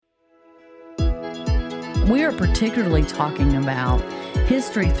We are particularly talking about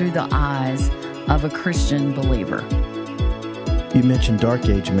history through the eyes of a Christian believer. You mentioned Dark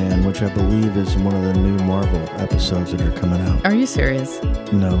Age Man, which I believe is one of the new Marvel episodes that are coming out. Are you serious?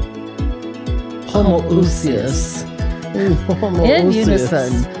 No. Homoousius. In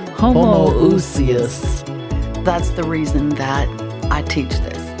unison. Homoousius. That's the reason that I teach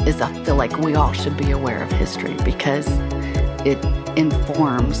this, is I feel like we all should be aware of history because it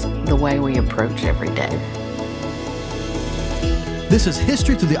informs the way we approach every day. This is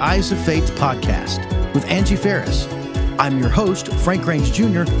History Through the Eyes of Faith podcast with Angie Ferris. I'm your host, Frank Range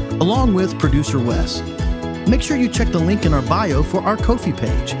Jr., along with producer Wes. Make sure you check the link in our bio for our Ko-fi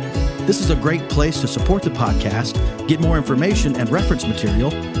page. This is a great place to support the podcast, get more information and reference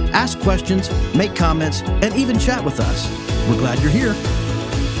material, ask questions, make comments, and even chat with us. We're glad you're here.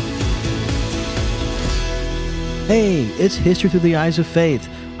 Hey, it's History Through the Eyes of Faith.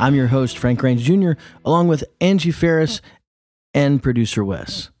 I'm your host, Frank Range Jr., along with Angie Ferris and producer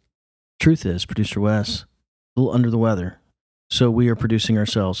Wes. Truth is, producer Wes, a little under the weather, so we are producing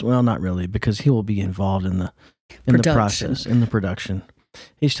ourselves. Well, not really, because he will be involved in the process, in the production.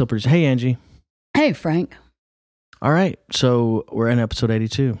 He's still producing. Hey, Angie. Hey, Frank. All right, so we're in episode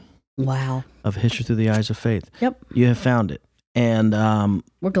 82. Wow. Of History Through the Eyes of Faith. Yep. You have found it, and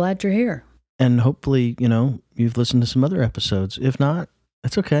we're glad you're here. And hopefully, you've listened to some other episodes. If not,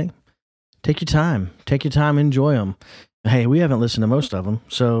 it's okay. Take your time. Take your time. Enjoy them. Hey, we haven't listened to most of them,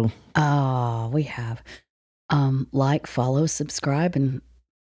 so. Oh, we have. Like, follow, subscribe, and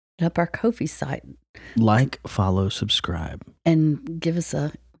hit up our Ko-fi site. Like, follow, subscribe. And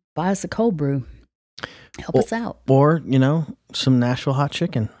buy us a cold brew. Help us out. Or, some Nashville hot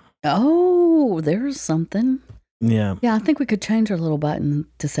chicken. Oh, there's something. Yeah. Yeah, I think we could change our little button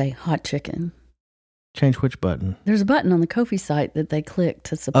to say hot chicken. Change which button? There's a button on the Ko-fi site that they click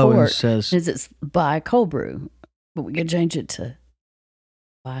to support. Oh, it says. It's buy cold brew. But we could change it to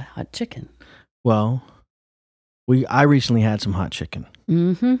buy hot chicken. Well, I recently had some hot chicken.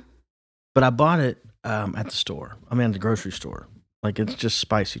 Mm-hmm. But I bought it at the store. I mean, at the grocery store. Like, it's just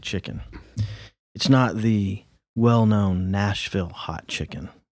spicy chicken. It's not the well-known Nashville hot chicken.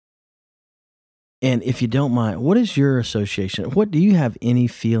 And if you don't mind, what is your association? Do you have any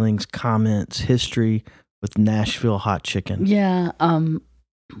feelings, comments, history with Nashville hot chicken? Yeah,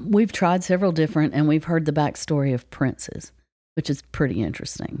 we've tried several different, and we've heard the backstory of Prince's, which is pretty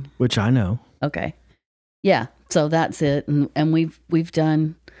interesting. Which I know. Okay. Yeah, so that's it. And we've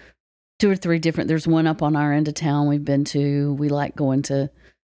done 2 or 3 different. There's one up on our end of town we've been to. We like going to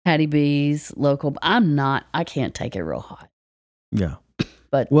Hattie B's, local. I can't take it real hot. Yeah.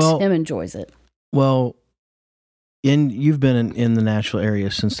 But Tim enjoys it. Well, you've been in the Nashville area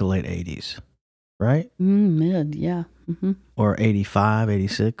since the late 80s, right? Mid, yeah. Mm-hmm. Or 85,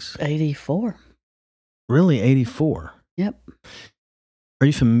 86? 84. Really, 84? Yep.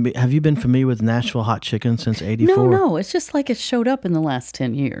 Have you been familiar with Nashville hot chicken since 84? No. It's just like it showed up in the last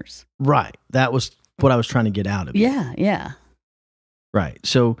 10 years. Right. That was what I was trying to get out of it. Yeah. Right.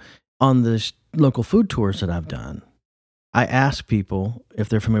 So on the local food tours that I've done, I ask people if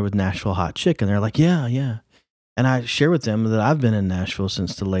they're familiar with Nashville hot chicken. They're like, yeah. And I share with them that I've been in Nashville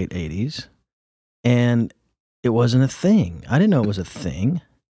since the late 80s. And it wasn't a thing. I didn't know it was a thing.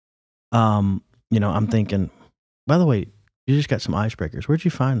 I'm thinking, by the way, you just got some icebreakers. Where'd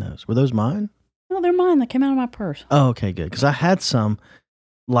you find those? Were those mine? No, they're mine. They came out of my purse. Oh, okay, good. Because I had some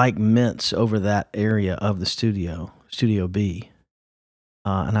like mints over that area of the Studio B.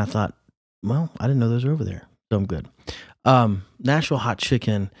 And I thought, well, I didn't know those were over there. So I'm good. Nashville hot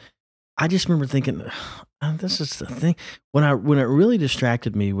chicken. I just remember thinking, this is the thing. When it really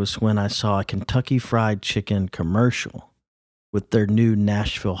distracted me was when I saw a Kentucky Fried Chicken commercial with their new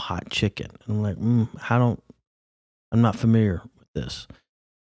Nashville hot chicken. And I'm like, I'm not familiar with this.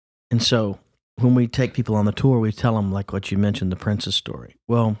 And so when we take people on the tour, we tell them like what you mentioned, the Prince's story.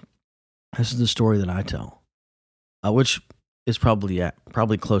 Well, this is the story that I tell, which is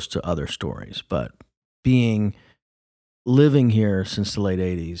probably close to other stories, but living here since the late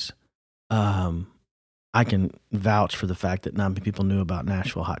 80s, I can vouch for the fact that not many people knew about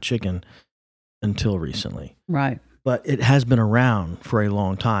Nashville hot chicken until recently. Right. But it has been around for a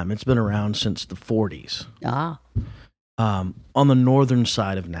long time. It's been around since the 40s. On the northern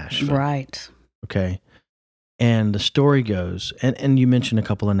side of Nashville. Right. Okay. And the story goes, and you mentioned a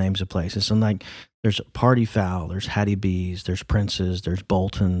couple of names of places, and like there's Party Fowl, there's Hattie B's, there's Prince's, there's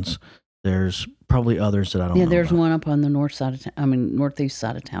Bolton's, there's probably others that I don't know. Yeah, there's about. one up on the northeast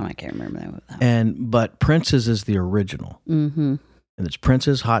side of town. I can't remember that. But Prince's is the original. Mm-hmm. And it's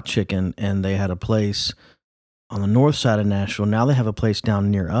Prince's Hot Chicken, and they had a place on the north side of Nashville. Now they have a place down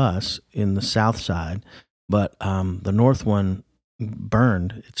near us in the south side but the north one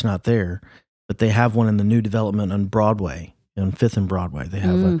burned. It's not there, but they have one in the new development on Broadway, on 5th and Broadway. They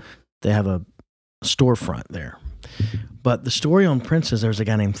have a storefront there. But the story on Prince's, there's a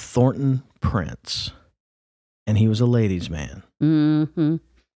guy named Thornton Prince, and he was a ladies' man. Mm-hmm.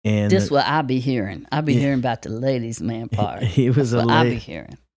 And Just what I be hearing. I be hearing about the ladies' man part. He was That's what I be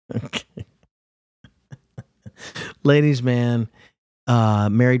hearing. Okay. Ladies' man,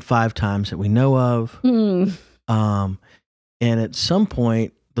 married 5 times that we know of. Mm. And at some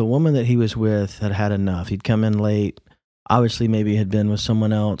point, the woman that he was with had had enough. He'd come in late. Obviously, maybe had been with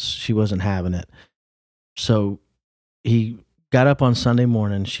someone else. She wasn't having it. So he got up on Sunday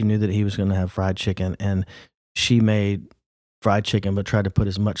morning. She knew that he was going to have fried chicken, and she made fried chicken, but tried to put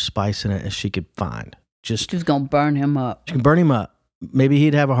as much spice in it as she could find. She was going to burn him up. She could burn him up. Maybe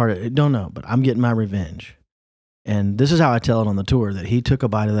he'd have a heart attack. I don't know, but I'm getting my revenge. And this is how I tell it on the tour, that he took a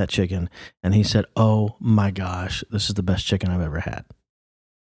bite of that chicken and he said, "Oh my gosh, this is the best chicken I've ever had."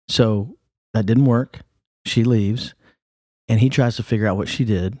 So that didn't work. She leaves and he tries to figure out what she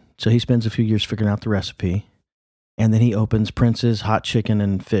did. So he spends a few years figuring out the recipe. And then he opens Prince's Hot Chicken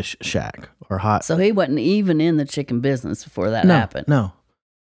and Fish Shack, or hot. So he wasn't even in the chicken business before that happened. No,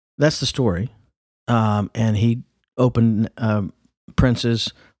 that's the story. And he opened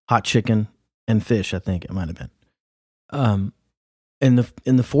Prince's Hot Chicken and Fish, I think it might have been, in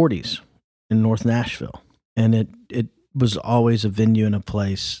the 40s in North Nashville, and it was always a venue and a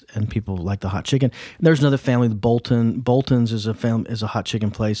place, and people like the hot chicken. There's another family, the Boltons is a hot chicken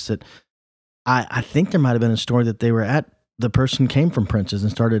place that I think there might have been a story that they were at. The person came from Prince's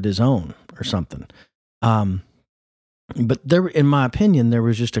and started his own or something. But there, in my opinion, there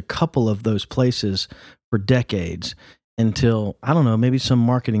was just a couple of those places for decades until, I don't know, maybe some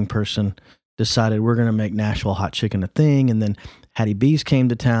marketing person decided we're going to make Nashville hot chicken a thing. And then Hattie B's came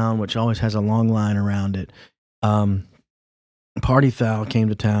to town, which always has a long line around it. Party Foul came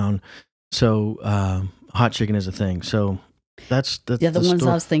to town. So hot chicken is a thing. So that's the ones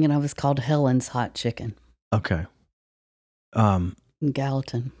I was thinking of was called Helen's Hot Chicken. Okay. In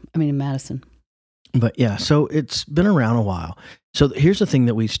Gallatin. In Madison. But yeah, so it's been around a while. So here's the thing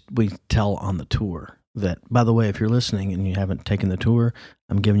that we tell on the tour. That, by the way, if you're listening and you haven't taken the tour,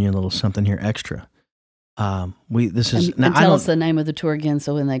 I'm giving you a little something here extra. Tell us the name of the tour again,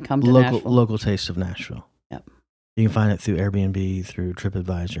 so when they come to Nashville. Local Taste of Nashville. Yep. You can find it through Airbnb, through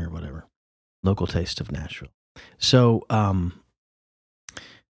TripAdvisor, or whatever. Local Taste of Nashville. So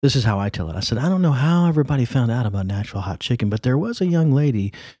this is how I tell it. I said, I don't know how everybody found out about Nashville hot chicken, but there was a young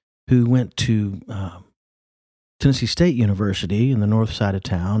lady who went to Tennessee State University in the north side of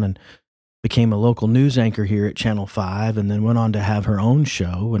town and became a local news anchor here at Channel 5, and then went on to have her own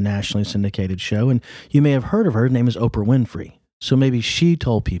show, a nationally syndicated show. And you may have heard of her. Her name is Oprah Winfrey. So maybe she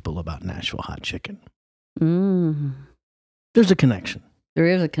told people about Nashville hot chicken. Mm. There's a connection. There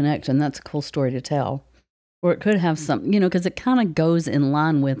is a connection. That's a cool story to tell. Or it could have some, because it kind of goes in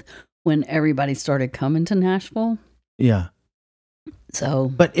line with when everybody started coming to Nashville. Yeah.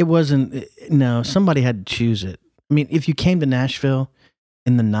 So. But it wasn't, no, somebody had to choose it. If you came to Nashville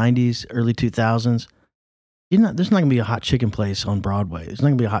in the 90s, early 2000s, there's not going to be a hot chicken place on Broadway. There's not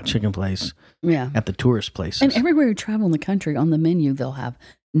going to be a hot chicken place at the tourist places. And everywhere you travel in the country, on the menu, they'll have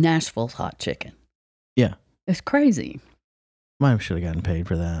Nashville's hot chicken. Yeah. It's crazy. Might should have gotten paid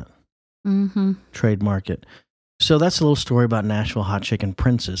for that. Mm-hmm. Trademark it. So that's a little story about Nashville hot chicken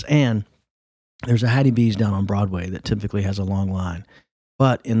Prince's. And there's a Hattie B's down on Broadway that typically has a long line.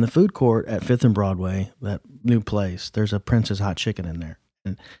 But in the food court at 5th and Broadway, that new place, there's a Prince's hot chicken in there.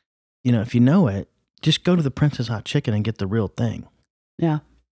 And, if you know it, just go to the Prince's hot chicken and get the real thing. Yeah.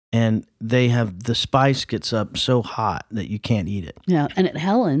 And they have, the spice gets up so hot that you can't eat it. Yeah. And at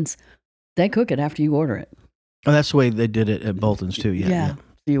Helen's, they cook it after you order it. Oh, that's the way they did it at Bolton's too. Yeah. So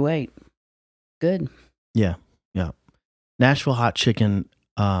you wait. Good. Yeah. Nashville hot chicken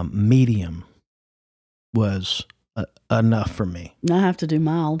medium was enough for me. I have to do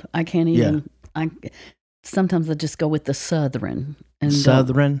mild. I can't even. Sometimes I just go with the Southern. And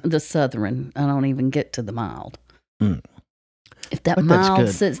the Southern. I don't even get to the mild. Mm. If that mild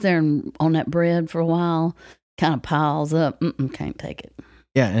sits there on that bread for a while, kind of piles up, can't take it.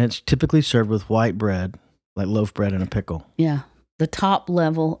 Yeah, and it's typically served with white bread, like loaf bread and a pickle. Yeah. The top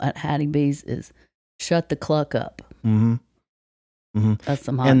level at Hattie B's is shut the cluck up. Mm-hmm. Mm-hmm. That's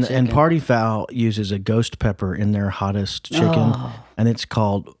some hot chicken. And Party Foul uses a ghost pepper in their hottest chicken, and it's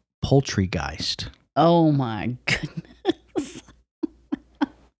called Poultrygeist. Oh, my goodness.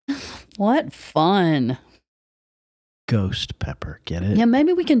 What fun. Ghost pepper, get it? Yeah,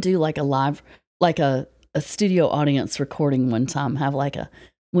 maybe we can do like a live, like a studio audience recording one time, have like a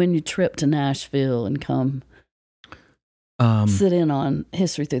when you trip to Nashville and come sit in on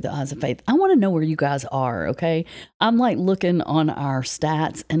History Through the Eyes of Faith. I want to know where you guys are, okay? I'm like looking on our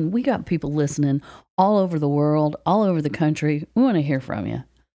stats, and we got people listening all over the world, all over the country. We want to hear from you.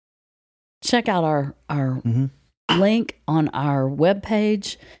 Check out our link on our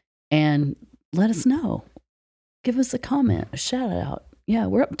webpage and let us know. Give us a comment, a shout out. Yeah,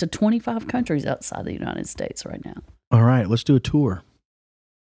 we're up to 25 countries outside the United States right now. All right, let's do a tour.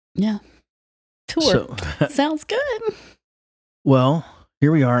 Yeah. Tour. Sounds good. Well,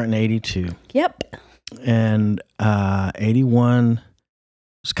 here we are in 82. Yep. And 81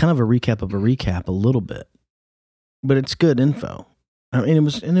 was kind of a recap a little bit. But it's good info. I mean,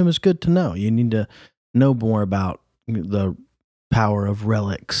 it was good to know. You need to know more about the power of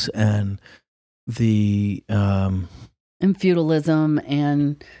relics and the and feudalism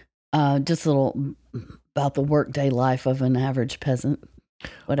and just a little about the workday life of an average peasant.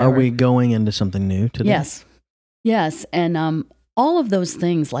 Whatever. Are we going into something new today? Yes. And all of those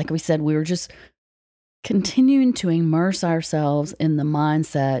things, like we said, we were just continuing to immerse ourselves in the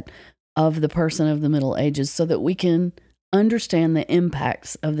mindset of the person of the Middle Ages so that we can understand the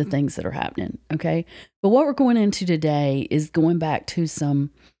impacts of the things that are happening, okay? But what we're going into today is going back to some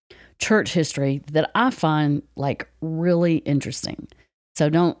church history that I find like really interesting. So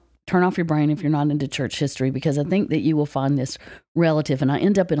don't turn off your brain if you're not into church history, because I think that you will find this relative. And I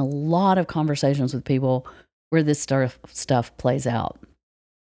end up in a lot of conversations with people where this stuff plays out.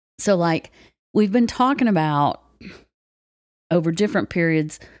 So like we've been talking about over different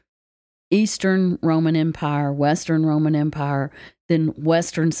periods, Eastern Roman Empire, Western Roman Empire, then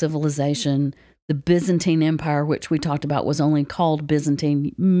Western civilization, the Byzantine Empire, which we talked about was only called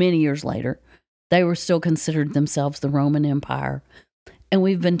Byzantine many years later. They were still considered themselves the Roman Empire. And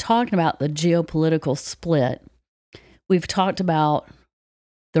we've been talking about the geopolitical split. We've talked about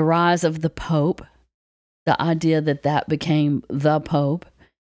the rise of the Pope, the idea that became the Pope.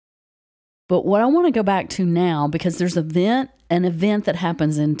 But what I want to go back to now, because there's an event that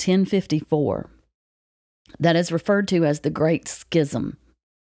happens in 1054 that is referred to as the Great Schism.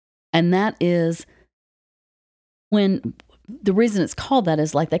 And that is when the reason it's called that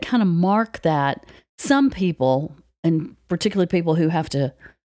is like they kind of mark that some people, and particularly people who have to,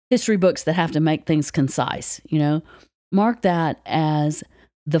 history books that have to make things concise, mark that as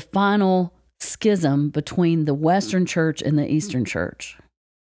the final schism between the Western Church and the Eastern Church.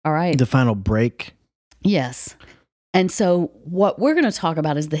 All right. The final break. Yes. And so what we're going to talk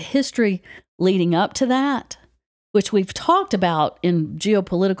about is the history leading up to that, which we've talked about in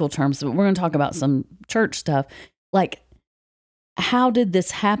geopolitical terms, but we're going to talk about some church stuff. Like, how did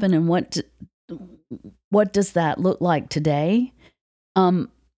this happen and what does that look like today?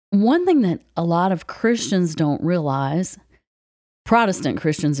 One thing that a lot of Christians don't realize, Protestant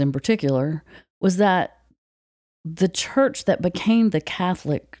Christians in particular, was that the church that became the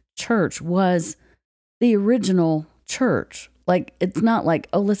Catholic Church was the original church. Like, it's not like,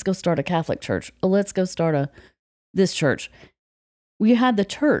 oh, let's go start a Catholic church. Oh, let's go start this church. We had the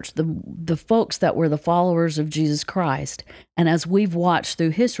church, the folks that were the followers of Jesus Christ. And as we've watched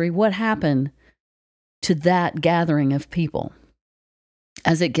through history, what happened to that gathering of people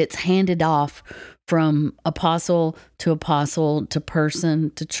as it gets handed off from apostle to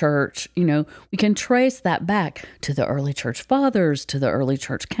person to church? We can trace that back to the early church fathers, to the early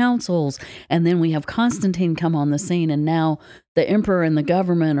church councils. And then we have Constantine come on the scene, and now the emperor and the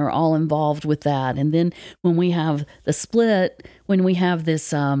government are all involved with that. And then when we have the split, when we have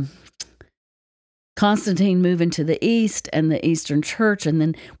this Constantine moving to the East and the Eastern Church, and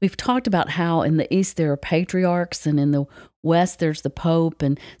then we've talked about how in the East there are patriarchs, and in the West there's the Pope.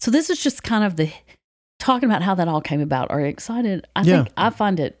 And so this is just kind of talking about how that all came about. Are you excited? I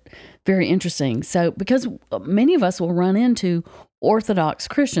find it very interesting. So, because many of us will run into Orthodox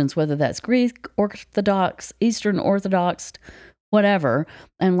Christians, whether that's Greek Orthodox, Eastern Orthodox, whatever,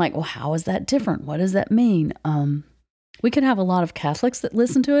 and like, well, how is that different? What does that mean? We could have a lot of Catholics that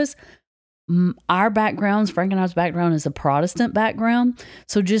listen to us. Our backgrounds, Frank and I's background is a Protestant background.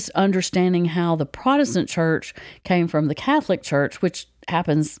 So just understanding how the Protestant church came from the Catholic Church, which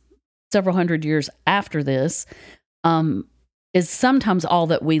happens several hundred years after this, is sometimes all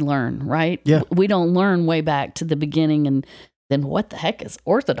that we learn, right? Yeah. We don't learn way back to the beginning and then what the heck is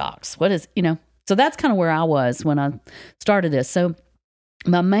Orthodox? What is, so that's kind of where I was when I started this. So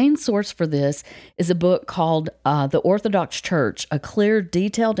my main source for this is a book called The Orthodox Church, A Clear,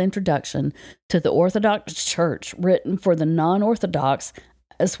 Detailed Introduction to the Orthodox Church, written for the non-Orthodox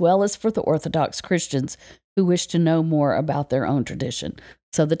as well as for the Orthodox Christians who wish to know more about their own tradition.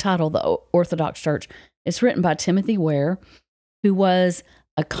 So the title, The Orthodox Church, is written by Timothy Ware, who was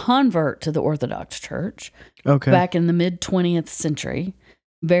a convert to the Orthodox Church Okay. back in the mid 20th century.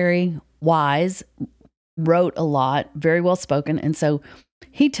 Very wise, wrote a lot, very well spoken. And so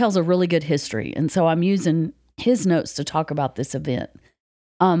he tells a really good history. And so I'm using his notes to talk about this event.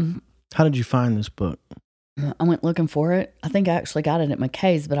 How did you find this book? I went looking for it. I think I actually got it at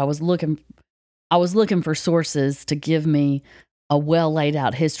McKay's, but I was looking for sources to give me a well laid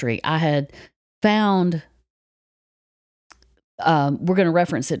out history. I had found, we're going to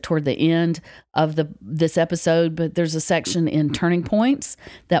reference it toward the end of this episode, but there's a section in Turning Points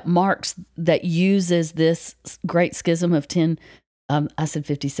that uses this great schism of 10. I said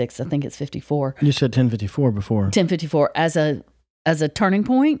 56. I think it's 54. You said 1054 before. 1054 as a turning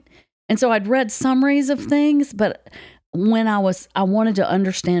point. And so I'd read summaries of things, but when I wanted to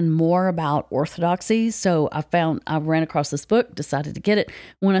understand more about orthodoxy, so I ran across this book, decided to get it.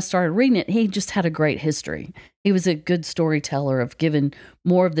 When I started reading it, he just had a great history. He was a good storyteller of giving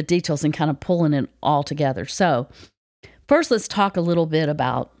more of the details and kind of pulling it all together. So first, let's talk a little bit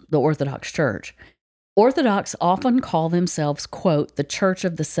about the Orthodox Church. Orthodox often call themselves, quote, the Church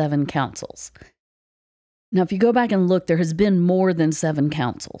of the Seven Councils. Now, if you go back and look, there has been more than 7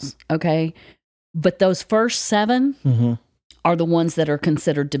 councils, okay? But those first 7 are the ones that are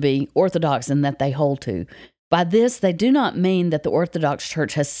considered to be orthodox and that they hold to. By this, they do not mean that the Orthodox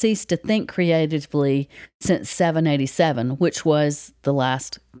Church has ceased to think creatively since 787, which was the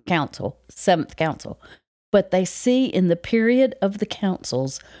last council, 7th council. But they see in the period of the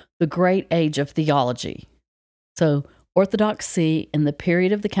councils the great age of theology. So Orthodox see in the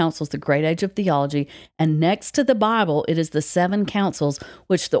period of the councils the great age of theology, and next to the Bible, it is the 7 councils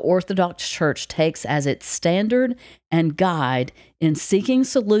which the Orthodox Church takes as its standard and guide in seeking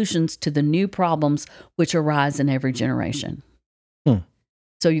solutions to the new problems which arise in every generation.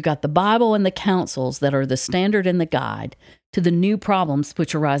 So you got the Bible and the councils that are the standard and the guide to the new problems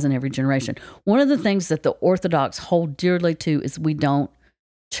which arise in every generation. One of the things that the Orthodox hold dearly to is we don't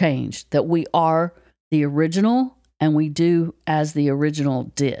change, that we are the original and we do as the original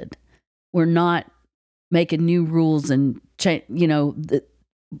did. We're not making new rules and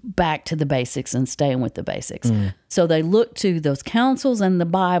back to the basics and staying with the basics. So they look to those councils and the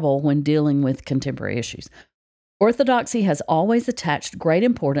Bible when dealing with contemporary issues. Orthodoxy has always attached great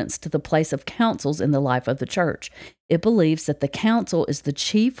importance to the place of councils in the life of the church. It believes that the council is the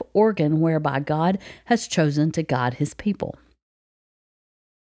chief organ whereby God has chosen to guide his people.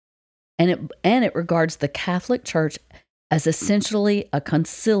 And it regards the Catholic Church as essentially a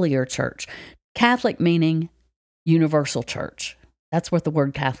conciliar church. Catholic meaning universal church. That's what the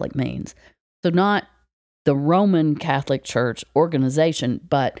word Catholic means. So not the Roman Catholic Church organization,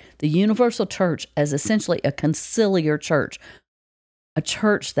 but the universal church as essentially a conciliar church, a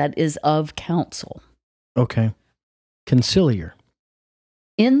church that is of counsel. Okay. Conciliar.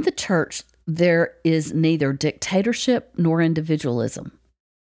 In the church, there is neither dictatorship nor individualism,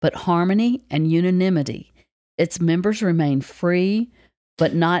 but harmony and unanimity. Its members remain free,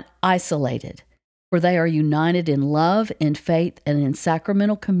 but not isolated, for they are united in love, in faith, and in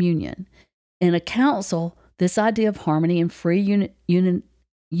sacramental communion. In a council, this idea of harmony and free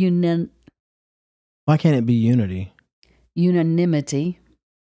Why can't it be unity? Unanimity.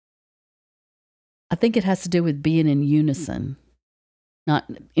 I think it has to do with being in unison.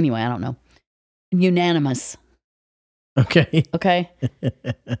 Anyway, I don't know. Unanimous. Okay. Okay.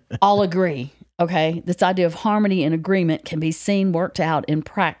 All agree. Okay. This idea of harmony and agreement can be seen worked out in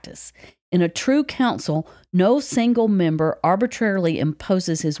practice. In a true council, no single member arbitrarily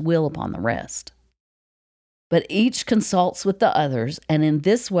imposes his will upon the rest, but each consults with the others, and in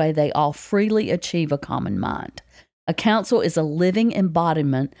this way they all freely achieve a common mind. A council is a living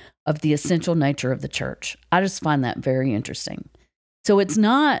embodiment of the essential nature of the church. I just find that very interesting. So it's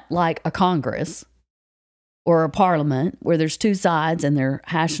not like a Congress or a parliament where there's 2 sides and they're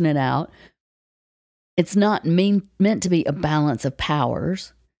hashing it out. It's not meant to be a balance of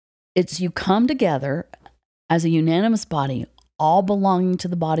powers. It's you come together as a unanimous body, all belonging to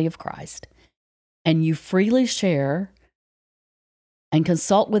the body of Christ, and you freely share and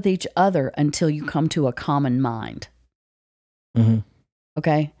consult with each other until you come to a common mind.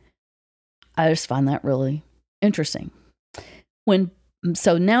 Okay? I just find that really interesting.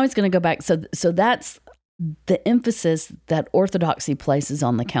 So now he's going to go back. So that's the emphasis that Orthodoxy places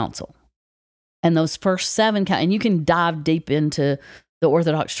on the council. And those first 7, and you can dive deep into the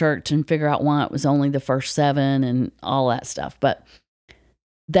Orthodox Church and figure out why it was only the first 7 and all that stuff. But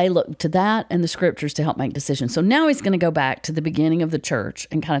they look to that and the scriptures to help make decisions. So now he's going to go back to the beginning of the church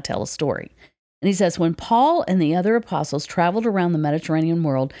and kind of tell a story. And he says, when Paul and the other apostles traveled around the Mediterranean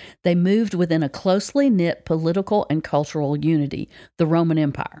world, they moved within a closely knit political and cultural unity, the Roman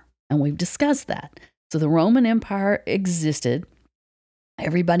Empire. And we've discussed that. So the Roman Empire existed.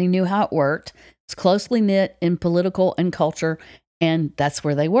 Everybody knew how it worked. It's closely knit in political and culture, and that's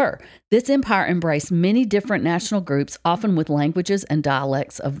where they were. This empire embraced many different national groups, often with languages and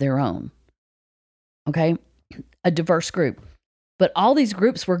dialects of their own. Okay? A diverse group. But all these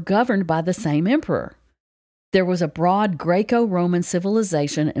groups were governed by the same emperor. There was a broad Greco-Roman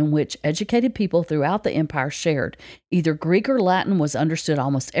civilization in which educated people throughout the empire shared. Either Greek or Latin was understood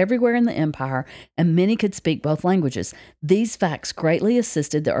almost everywhere in the empire, and many could speak both languages. These facts greatly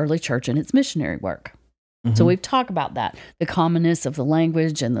assisted the early church in its missionary work. Mm-hmm. So we've talked about that, the commonness of the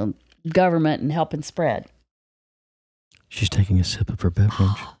language and the government and helping spread. She's taking a sip of her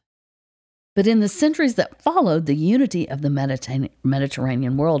beverage. But in the centuries that followed, the unity of the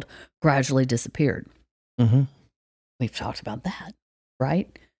Mediterranean world gradually disappeared. Mm-hmm. We've talked about that,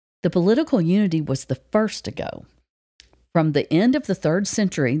 right? The political unity was the first to go. From the end of the 3rd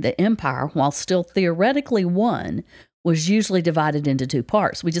century, the empire, while still theoretically one, was usually divided into 2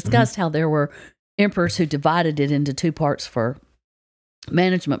 parts. We discussed how there were emperors who divided it into 2 parts for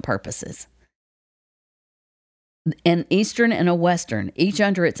management purposes. An Eastern and a Western, each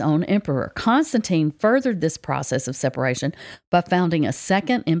under its own emperor. Constantine furthered this process of separation by founding a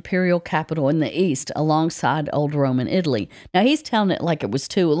second imperial capital in the East alongside old Roman Italy. Now, he's telling it like it was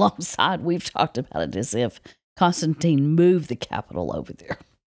 2 alongside. We've talked about it as if Constantine moved the capital over there.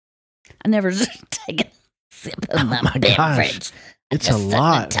 I never taken a sip of my beverage. Gosh. It's a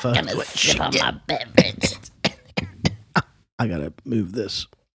lot. Taking a sip of my beverage. I got to move this.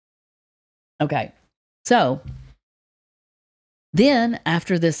 Okay, so then,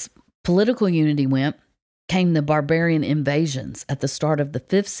 after this political unity went, came the barbarian invasions at the start of the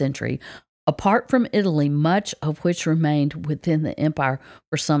 5th century, apart from Italy, much of which remained within the empire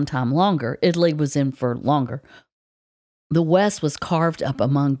for some time longer. Italy was in for longer. The West was carved up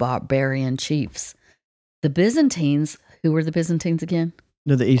among barbarian chiefs. The Byzantines, who were the Byzantines again?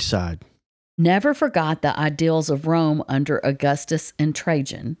 No, the east side. Never forgot the ideals of Rome under Augustus and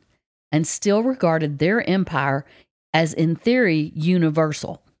Trajan, and still regarded their empire as, in theory,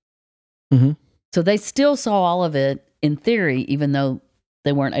 universal. Mm-hmm. So they still saw all of it in theory, even though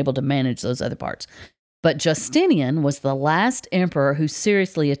they weren't able to manage those other parts. But Justinian was the last emperor who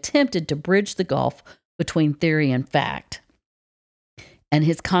seriously attempted to bridge the gulf between theory and fact. And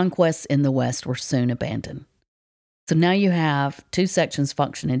his conquests in the West were soon abandoned. So now you have 2 sections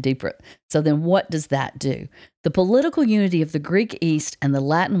functioning deeper. So then what does that do? The political unity of the Greek East and the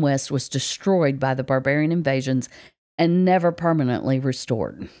Latin West was destroyed by the barbarian invasions and never permanently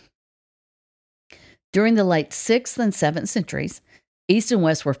restored. During the late 6th and 7th centuries, East and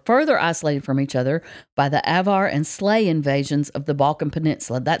West were further isolated from each other by the Avar and Slay invasions of the Balkan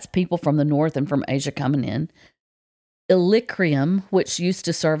Peninsula. That's people from the north and from Asia coming in. Illyricum, which used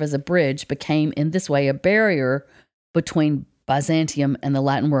to serve as a bridge, became in this way a barrier between Byzantium and the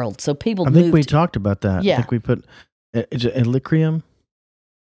Latin world. So people moved. I think we talked about that. Yeah. I think we put Illyricum.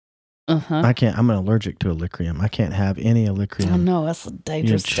 Uh-huh. I'm allergic to Illyricum. I can't have any Illyricum. Oh, no, that's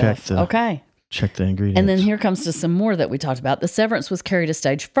dangerous stuff. Okay. Check the ingredients. And then here comes to some more that we talked about. The severance was carried a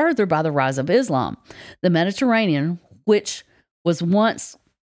stage further by the rise of Islam. The Mediterranean, which was once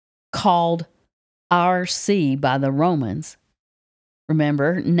called our sea by the Romans,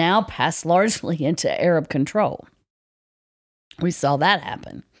 remember, now passed largely into Arab control. We saw that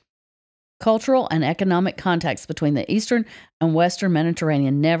happen. Cultural and economic contacts between the Eastern and Western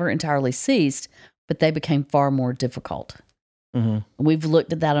Mediterranean never entirely ceased, but they became far more difficult. Mm-hmm. We've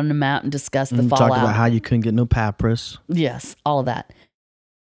looked at that on the map and discussed the fallout. Talked about how you couldn't get no papyrus. Yes, all of that.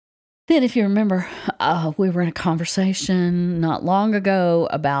 Then, if you remember, we were in a conversation not long ago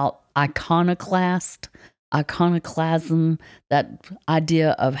about iconoclasm, that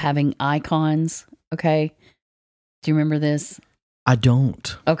idea of having icons. Okay. Do you remember this? I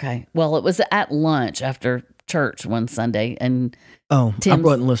don't. Okay. Well, it was at lunch after church one Sunday, and I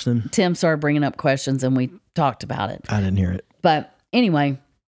wasn't listening. Tim started bringing up questions, and we talked about it. I didn't hear it. But anyway,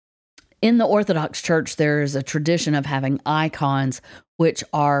 in the Orthodox Church, there is a tradition of having icons, which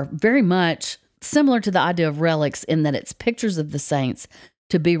are very much similar to the idea of relics in that it's pictures of the saints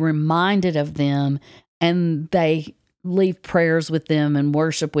to be reminded of them, and they leave prayers with them and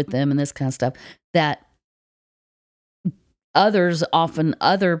worship with them and this kind of stuff that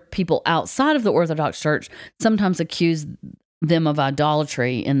other people outside of the Orthodox Church sometimes accuse them of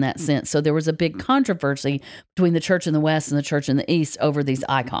idolatry in that sense. So there was a big controversy between the church in the West and the church in the East over these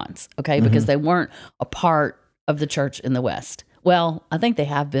icons, okay, because they weren't a part of the church in the West. Well, I think they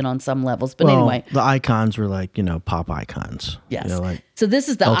have been on some levels, but Well, anyway. the icons were like, pop icons. Yes. Like so this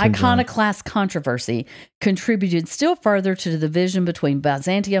is the Elton John. iconoclast controversy contributed still further to the division between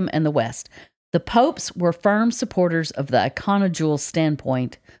Byzantium and the West. The popes were firm supporters of the iconodual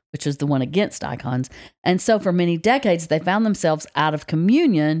standpoint, which is the one against icons. And so for many decades, they found themselves out of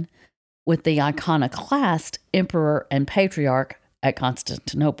communion with the iconoclast emperor and patriarch at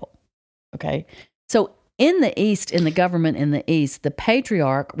Constantinople. Okay. So in the East, in the government in the East, the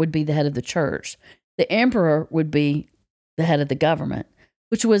patriarch would be the head of the church. The emperor would be the head of the government,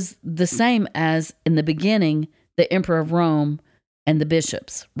 which was the same as in the beginning, the emperor of Rome and the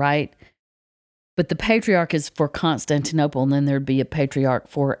bishops, right? But the patriarch is for Constantinople, and then there'd be a patriarch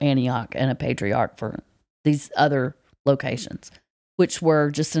for Antioch and a patriarch for these other locations, which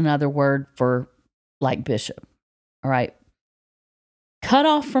were just another word for like bishop. All right. Cut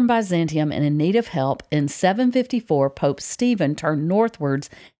off from Byzantium and in need of help, in 754, Pope Stephen turned northwards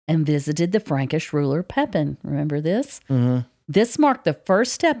and visited the Frankish ruler Pepin. Remember this? Mm-hmm. This marked the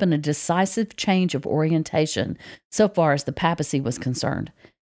first step in a decisive change of orientation so far as the papacy was concerned.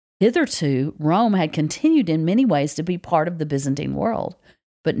 Hitherto, Rome had continued in many ways to be part of the Byzantine world,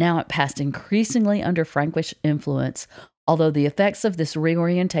 but now it passed increasingly under Frankish influence, although the effects of this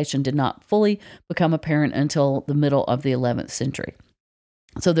reorientation did not fully become apparent until the middle of the 11th century.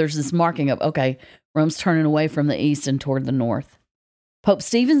 So there's this marking of, okay, Rome's turning away from the east and toward the north. Pope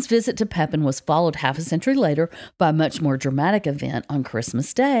Stephen's visit to Pepin was followed half a century later by a much more dramatic event on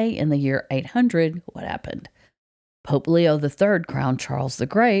Christmas Day in the year 800. What happened? Pope Leo III crowned Charles the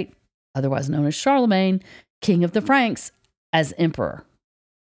Great, otherwise known as Charlemagne, king of the Franks, as emperor.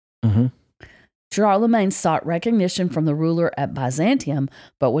 Mm-hmm. Charlemagne sought recognition from the ruler at Byzantium,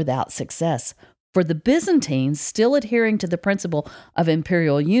 but without success. For the Byzantines, still adhering to the principle of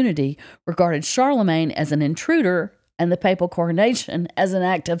imperial unity, regarded Charlemagne as an intruder and the papal coronation as an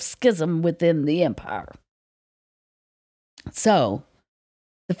act of schism within the empire. So,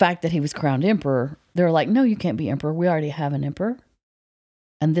 the fact that he was crowned emperor, they're like, no, you can't be emperor. We already have an emperor.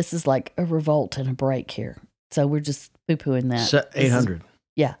 And this is like a revolt and a break here. So we're just poo-pooing that. 800.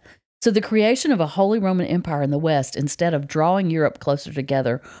 Yeah. So the creation of a Holy Roman Empire in the West, instead of drawing Europe closer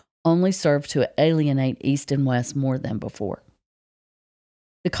together, only served to alienate East and West more than before.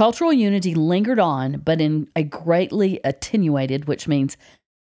 The cultural unity lingered on, but in a greatly attenuated, which means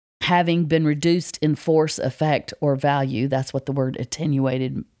having been reduced in force, effect, or value. That's what the word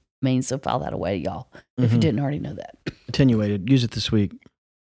attenuated means. So file that away, y'all, if you didn't already know that. Attenuated. Use it this week.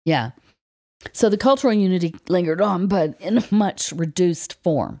 Yeah. So the cultural unity lingered on, but in a much reduced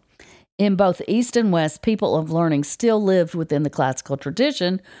form. In both East and West, people of learning still lived within the classical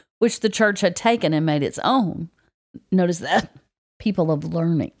tradition, which the church had taken and made its own. Notice that. People of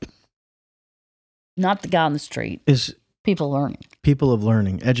learning. Not the guy on the street. Is people learning. People of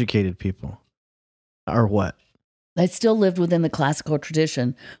learning, educated people. Or what? They still lived within the classical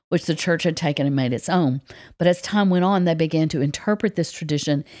tradition, which the church had taken and made its own. But as time went on, they began to interpret this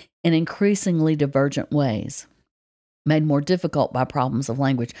tradition in increasingly divergent ways, made more difficult by problems of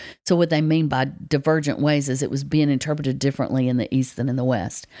language. So what they mean by divergent ways is it was being interpreted differently in the East than in the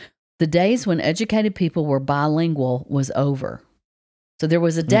West. The days when educated people were bilingual was over. So there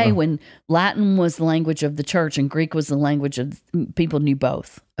was a day when Latin was the language of the church and Greek was the language of people knew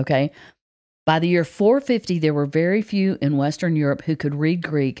both, okay? By the year 450, there were very few in Western Europe who could read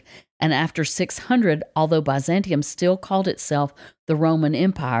Greek, and after 600, although Byzantium still called itself the Roman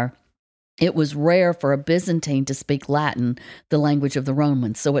Empire, it was rare for a Byzantine to speak Latin, the language of the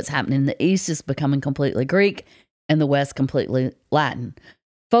Romans. So what's happening in the East is becoming completely Greek, and the West completely Latin.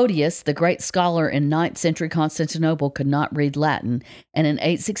 Photius, the great scholar in 9th century Constantinople, could not read Latin, and in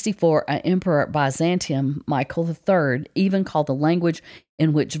 864, an emperor at Byzantium, Michael III, even called the language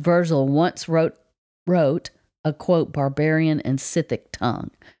in which Virgil once wrote a, quote, barbarian and Scythic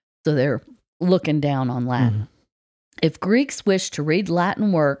tongue. So they're looking down on Latin. Mm-hmm. If Greeks wished to read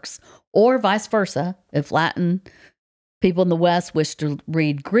Latin works, or vice versa, if Latin people in the West wished to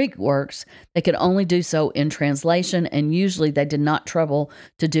read Greek works, they could only do so in translation, and usually they did not trouble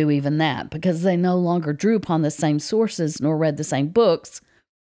to do even that because they no longer drew upon the same sources nor read the same books.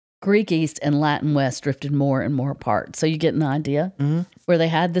 Greek East and Latin West drifted more and more apart. So you get an idea where they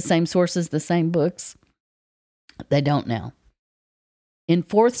had the same sources, the same books. They don't now. In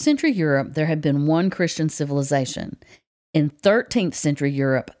 4th century Europe, there had been one Christian civilization. In 13th century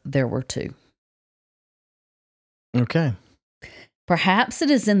Europe, there were two. Okay. Perhaps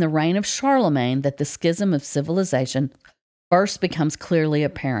it is in the reign of Charlemagne that the schism of civilization first becomes clearly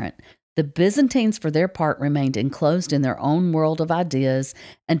apparent. The Byzantines, for their part, remained enclosed in their own world of ideas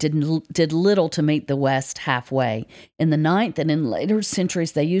and did little to meet the West halfway. In the 9th and in later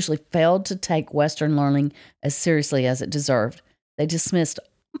centuries, they usually failed to take Western learning as seriously as it deserved. They dismissed,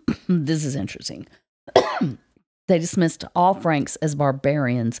 this is interesting, they dismissed all Franks as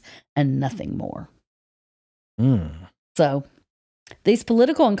barbarians and nothing more. So, these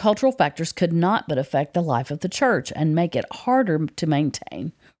political and cultural factors could not but affect the life of the church and make it harder to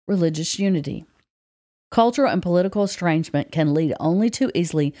maintain religious unity. Cultural and political estrangement can lead only too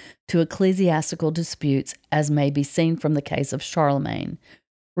easily to ecclesiastical disputes, as may be seen from the case of Charlemagne.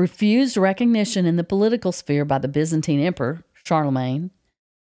 Refused recognition in the political sphere by the Byzantine emperor, Charlemagne,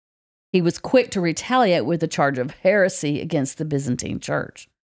 he was quick to retaliate with a charge of heresy against the Byzantine church.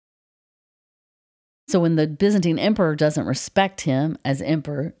 So when the Byzantine emperor doesn't respect him as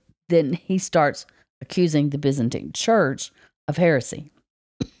emperor, then he starts accusing the Byzantine church of heresy.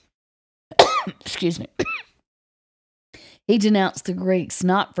 Excuse me. He denounced the Greeks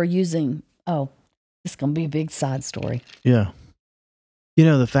not for using, this is going to be a big side story. Yeah. You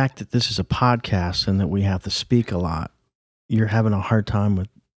know, the fact that this is a podcast and that we have to speak a lot, you're having a hard time with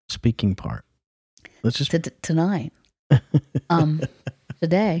speaking part. Let's just... Tonight.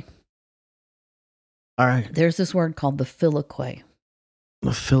 Today. All right. There's this word called the filioque.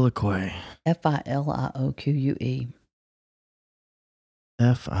 The filioque. Filioque.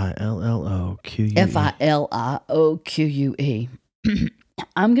 Filioque.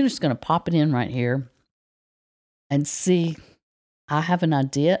 I'm just going to pop it in right here and see. I have an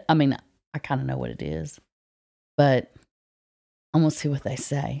idea. I mean, I kind of know what it is, but I'm going to see what they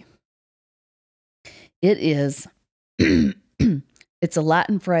say. It is, it's a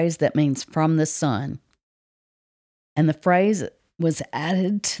Latin phrase that means from the sun. And the phrase was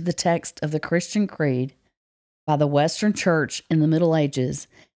added to the text of the Christian Creed by the Western Church in the Middle Ages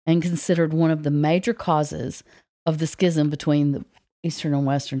and considered one of the major causes of the schism between the Eastern and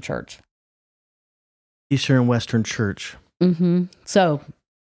Western Church. Eastern and Western Church. Mm-hmm. So,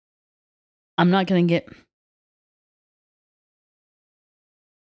 I'm not going to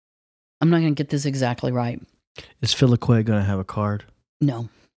get this exactly right. Is filioque going to have a card? No.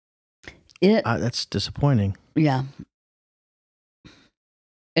 That's disappointing. Yeah.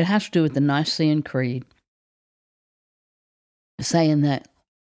 It has to do with the Nicene Creed, saying that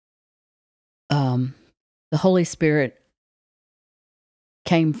the Holy Spirit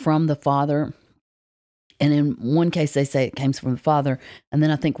came from the Father. And in one case, they say it came from the Father. And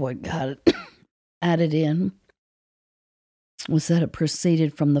then I think what got it added in was that it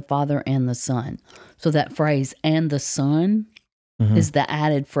proceeded from the Father and the Son. So that phrase, and the Son, is the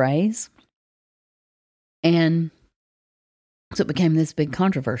added phrase. And so it became this big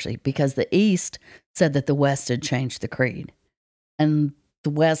controversy because the East said that the West had changed the creed. And the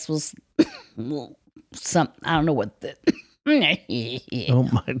West was I don't know what the... Oh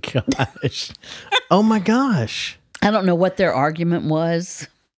my gosh. Oh my gosh. I don't know what their argument was.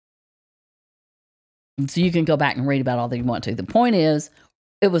 So you can go back and read about all that you want to. The point is,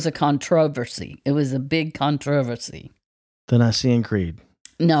 it was a controversy. It was a big controversy. The Nicene Creed.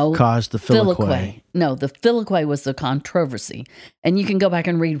 No. Caused the filioque. No, the filioque was the controversy. And you can go back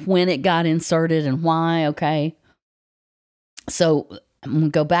and read when it got inserted and why, okay? So I'm going to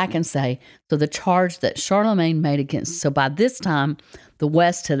go back and say, so the charge that Charlemagne made against, so by this time, the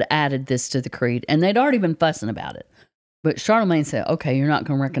West had added this to the creed, and they'd already been fussing about it. But Charlemagne said, okay, you're not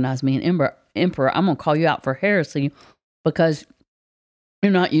going to recognize me an emperor. I'm going to call you out for heresy because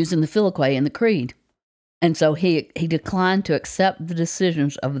you're not using the filioque in the creed. And so he declined to accept the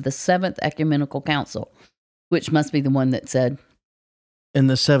decisions of the Seventh Ecumenical Council, which must be the one that said... And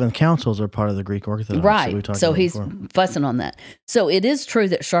the seven councils are part of the Greek Orthodox. Right. So he's fussing on that. So it is true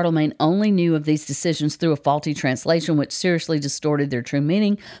that Charlemagne only knew of these decisions through a faulty translation, which seriously distorted their true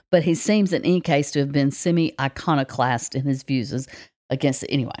meaning. But he seems in any case to have been semi-iconoclast in his views against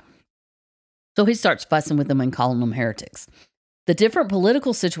it anyway. So he starts fussing with them and calling them heretics. The different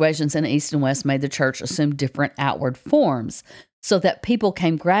political situations in East and West made the church assume different outward forms, so that people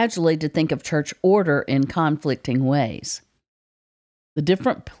came gradually to think of church order in conflicting ways. The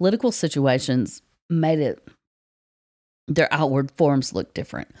different political situations made their outward forms look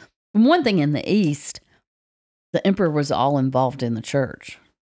different. And one thing in the East, the emperor was all involved in the church,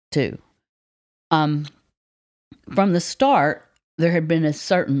 too. From the start, there had been a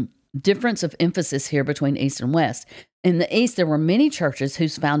certain difference of emphasis here between East and West. In the East, there were many churches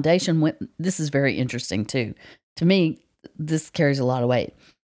whose foundation went, this is very interesting, too. To me, this carries a lot of weight.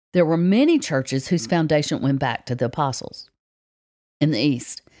 There were many churches whose foundation went back to the apostles. In the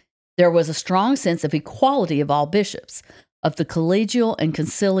East, there was a strong sense of equality of all bishops. of the collegial and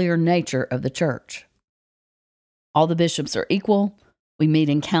conciliar nature of the church. All the bishops are equal. We meet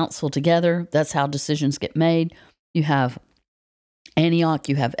in council together. That's how decisions get made. You have Antioch,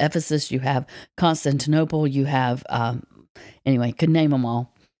 you have Ephesus, you have Constantinople, you have, anyway, could name them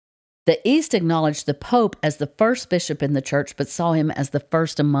all. The East acknowledged the Pope as the first bishop in the church, but saw him as the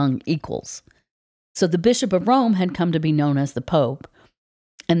first among equals. So the Bishop of Rome had come to be known as the Pope,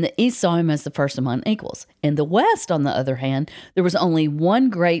 and the East saw him as the first among equals. In the West, on the other hand, there was only one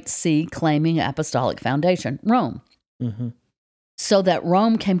great see claiming apostolic foundation, Rome. Mm-hmm. So that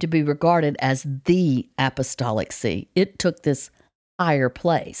Rome came to be regarded as the apostolic see. It took this higher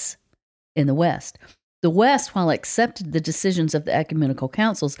place in the West. The West, while accepted the decisions of the ecumenical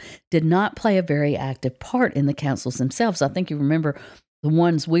councils, did not play a very active part in the councils themselves. I think you remember the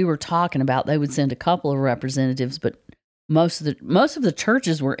ones we were talking about, they would send a couple of representatives, but most of the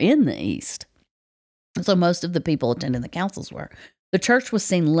churches were in the East. So most of the people attending the councils were. The church was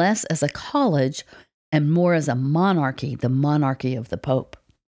seen less as a college and more as a monarchy, the monarchy of the Pope.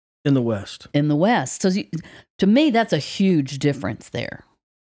 In the West. In the West. So to me, that's a huge difference there.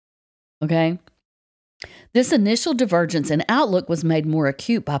 Okay? This initial divergence in outlook was made more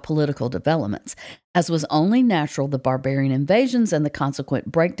acute by political developments. As was only natural, the barbarian invasions and the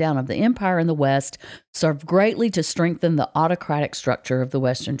consequent breakdown of the empire in the West served greatly to strengthen the autocratic structure of the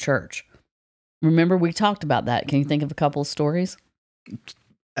Western Church. Remember, we talked about that. Can you think of a couple of stories?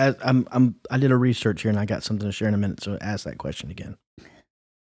 I did a research here and I got something to share in a minute, so ask that question again.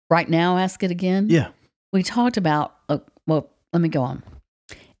 Right now, ask it again? Yeah. We talked about, well, let me go on.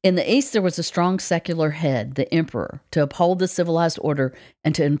 In the East, there was a strong secular head, the emperor, to uphold the civilized order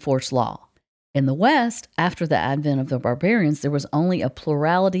and to enforce law. In the West, after the advent of the barbarians, there was only a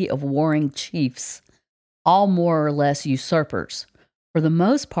plurality of warring chiefs, all more or less usurpers. For the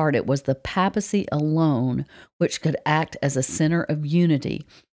most part, it was the papacy alone which could act as a center of unity,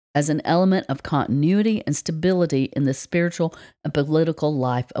 as an element of continuity and stability in the spiritual and political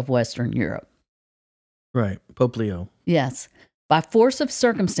life of Western Europe. Right. Pope Leo. Yes. By force of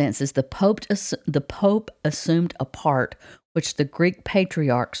circumstances, the Pope assumed a part which the Greek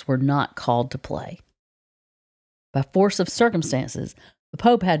patriarchs were not called to play. By force of circumstances, the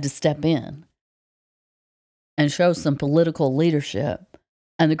Pope had to step in and show some political leadership,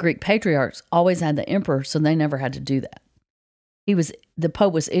 and the Greek patriarchs always had the emperor, so they never had to do that. The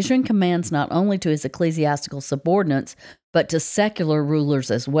Pope was issuing commands not only to his ecclesiastical subordinates, but to secular rulers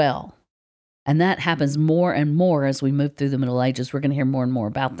as well. And that happens more and more as we move through the Middle Ages. We're going to hear more and more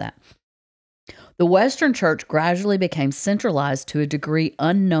about that. The Western Church gradually became centralized to a degree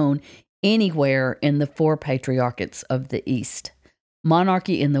unknown anywhere in the four patriarchates of the East.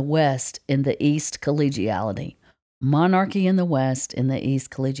 Monarchy in the West, in the East, collegiality. Monarchy in the West, in the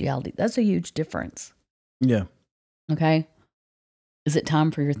East, collegiality. That's a huge difference. Yeah. Okay? Is it time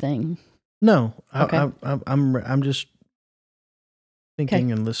for your thing? No. Okay. I'm just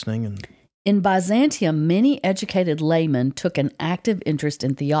thinking and listening and... In Byzantium, many educated laymen took an active interest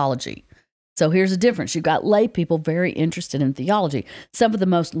in theology. So here's a difference. You've got lay people very interested in theology. Some of the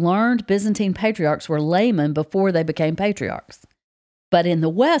most learned Byzantine patriarchs were laymen before they became patriarchs. But in the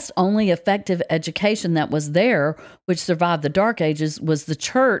West, only effective education that was there, which survived the Dark Ages, was the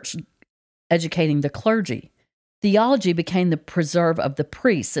church educating the clergy. Theology became the preserve of the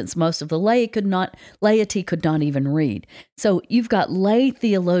priests, since most of the laity could not even read. So you've got lay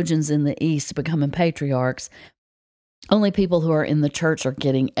theologians in the East becoming patriarchs. Only people who are in the church are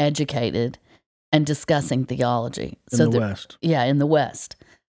getting educated and discussing theology. In the West. Yeah, in the West.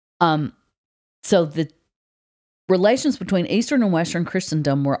 So the relations between Eastern and Western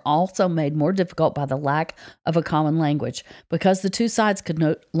Christendom were also made more difficult by the lack of a common language. Because the two sides could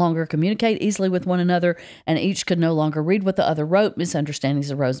no longer communicate easily with one another, and each could no longer read what the other wrote,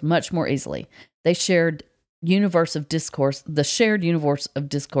 misunderstandings arose much more easily. The shared universe of discourse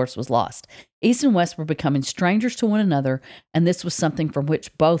was lost. East and West were becoming strangers to one another, and this was something from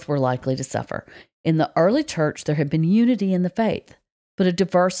which both were likely to suffer. In the early church, there had been unity in the faith, but a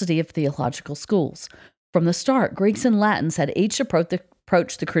diversity of theological schools. From the start, Greeks and Latins had each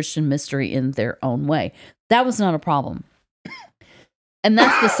approached the Christian mystery in their own way. That was not a problem. And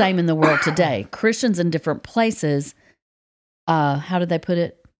that's the same in the world today. Christians in different places, how did they put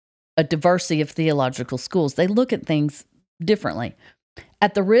it? A diversity of theological schools. They look at things differently.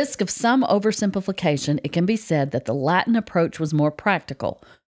 At the risk of some oversimplification, it can be said that the Latin approach was more practical.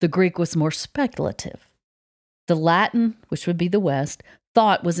 The Greek was more speculative. The Latin, which would be the West,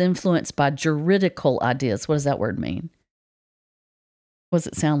 thought was influenced by juridical ideas. What does that word mean? What does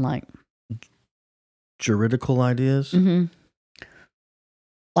it sound like? Juridical ideas? Mm-hmm.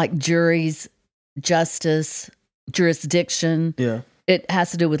 Like juries, justice, jurisdiction. Yeah. It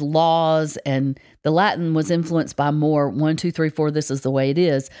has to do with laws, and the Latin was influenced by more 1, 2, 3, 4, this is the way it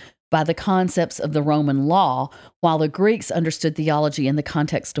is, by the concepts of the Roman law, while the Greeks understood theology in the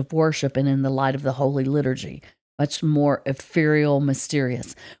context of worship and in the light of the Holy Liturgy, much more ethereal,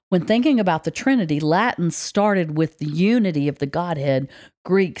 mysterious. When thinking about the Trinity, Latin started with the unity of the Godhead,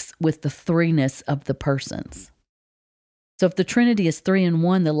 Greeks with the threeness of the persons. So if the Trinity is 3 in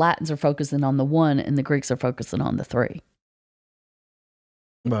 1, the Latins are focusing on the 1 and the Greeks are focusing on the 3.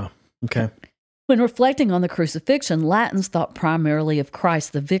 Wow. Okay. When reflecting on the crucifixion, Latins thought primarily of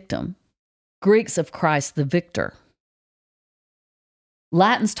Christ the victim, Greeks of Christ the victor.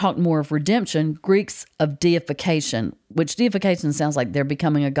 Latins talked more of redemption, Greeks of deification, which deification sounds like they're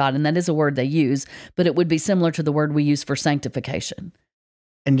becoming a god, and that is a word they use, but it would be similar to the word we use for sanctification.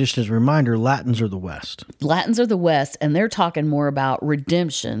 And just as a reminder, Latins are the West. Latins are the West, and they're talking more about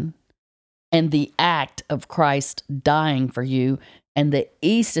redemption and the act of Christ dying for you. And the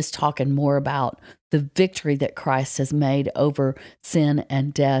East is talking more about the victory that Christ has made over sin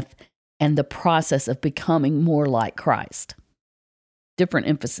and death and the process of becoming more like Christ. Different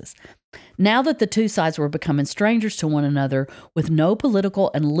emphasis. Now that the two sides were becoming strangers to one another with no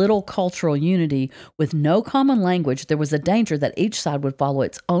political and little cultural unity, with no common language, there was a danger that each side would follow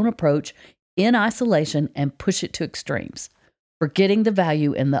its own approach in isolation and push it to extremes, forgetting the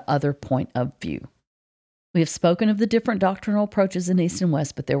value in the other point of view. We have spoken of the different doctrinal approaches in East and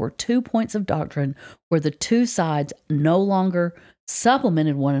West, but there were 2 points of doctrine where the two sides no longer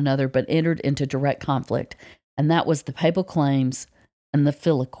supplemented one another but entered into direct conflict, and that was the papal claims and the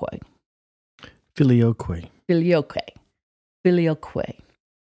filioque. Filioque.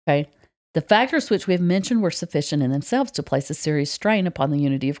 Okay? The factors which we have mentioned were sufficient in themselves to place a serious strain upon the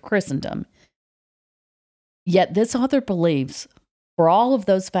unity of Christendom. Yet this author believes, for all of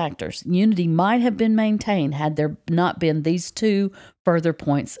those factors, unity might have been maintained had there not been these 2 further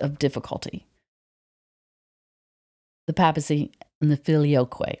points of difficulty: the papacy and the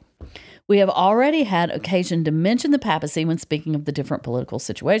filioque. We have already had occasion to mention the papacy when speaking of the different political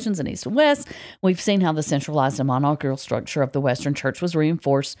situations in East and West. We've seen how the centralized and monarchical structure of the Western Church was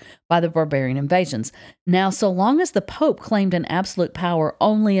reinforced by the barbarian invasions. Now, so long as the Pope claimed an absolute power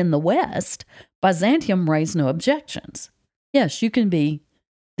only in the West, Byzantium raised no objections. Yes, you can be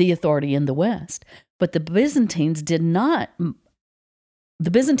the authority in the West, but the Byzantines did not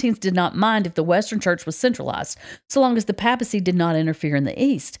mind if the Western Church was centralized, so long as the papacy did not interfere in the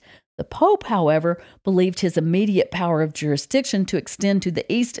East. The Pope, however, believed his immediate power of jurisdiction to extend to the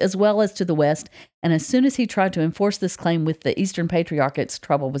East as well as to the West, and as soon as he tried to enforce this claim with the Eastern Patriarchates,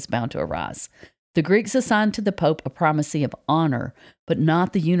 trouble was bound to arise. The Greeks assigned to the Pope a primacy of honor, but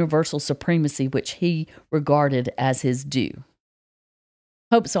not the universal supremacy which he regarded as his due.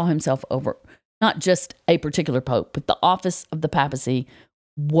 Pope saw himself over not just a particular pope, but the office of the papacy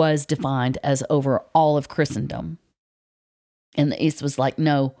was defined as over all of Christendom. And the East was like,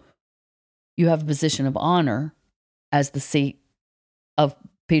 no, you have a position of honor as the seat of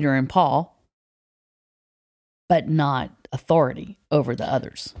Peter and Paul, but not authority over the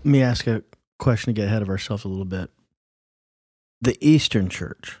others. Let me ask a question to get ahead of ourselves a little bit. The Eastern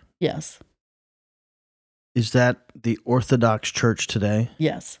Church. Yes. Is that the Orthodox Church today?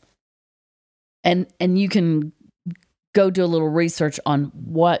 Yes. And you can go do a little research on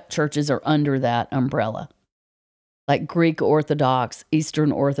what churches are under that umbrella. Like Greek Orthodox,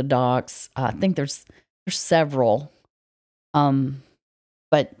 Eastern Orthodox. I think there's several.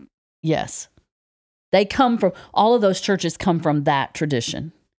 But yes. They come from, all of those churches come from that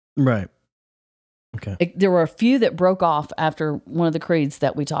tradition. Right. Okay. There were a few that broke off after one of the creeds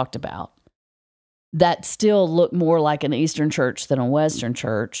that we talked about that still look more like an Eastern church than a Western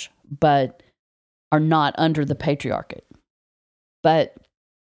church, but are not under the patriarchate. But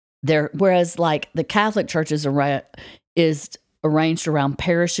whereas like the Catholic Church is arranged around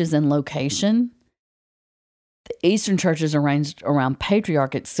parishes and location, the Eastern Church is arranged around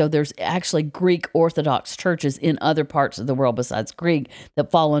patriarchates. So there's actually Greek Orthodox churches in other parts of the world besides Greek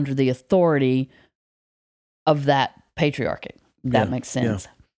that fall under the authority of that patriarchate. That makes sense.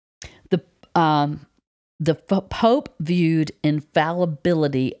 Yeah. The Pope viewed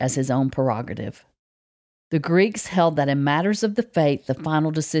infallibility as his own prerogative. The Greeks held that in matters of the faith, the final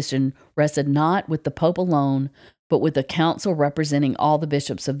decision rested not with the Pope alone, but with a council representing all the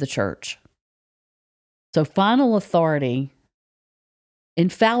bishops of the church. So final authority,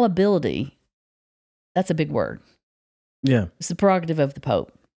 infallibility, that's a big word. Yeah. It's the prerogative of the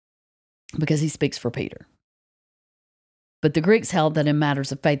Pope because he speaks for Peter. But the Greeks held that in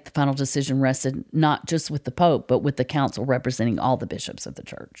matters of faith, the final decision rested not just with the Pope, but with the council representing all the bishops of the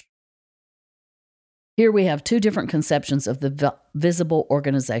church. Here we have two different conceptions of the visible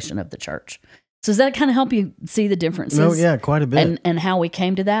organization of the church. So does that kind of help you see the differences? Oh, yeah, quite a bit. And how we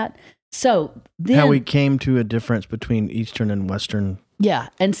came to that? So then, how we came to a difference between Eastern and Western. Yeah.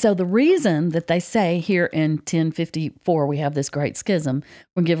 And so the reason that they say here in 1054 we have this great schism,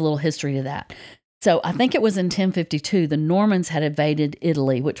 we'll give a little history to that. So I think it was in 1052, the Normans had invaded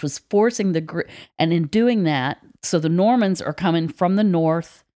Italy, which was forcing and in doing that, so the Normans are coming from the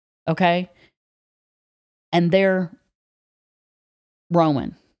north, okay? And they're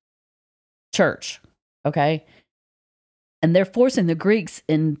Roman church, okay? And they're forcing the Greeks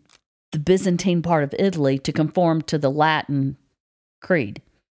in the Byzantine part of Italy to conform to the Latin creed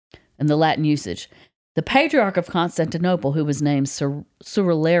and the Latin usage. The Patriarch of Constantinople, who was named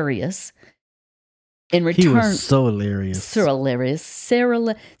Cerularius, in return, he was so hilarious. Cerularius,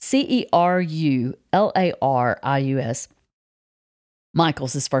 Cerularius.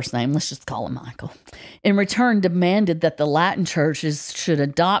 Michael's his first name. Let's just call him Michael. In return, demanded that the Latin churches should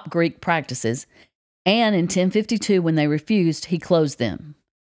adopt Greek practices. And in 1052, when they refused, he closed them.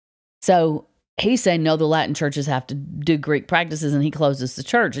 So he's saying, no, the Latin churches have to do Greek practices, and he closes the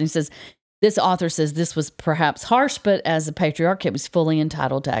church. And he says, this author says this was perhaps harsh, but as a patriarch, it was fully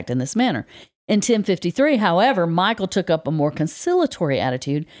entitled to act in this manner. In 1053, however, Michael took up a more conciliatory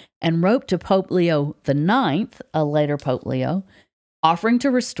attitude and wrote to Pope Leo IX, a later Pope Leo, offering to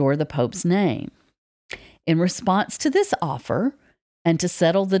restore the Pope's name. In response to this offer, and to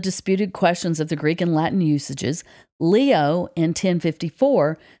settle the disputed questions of the Greek and Latin usages, Leo, in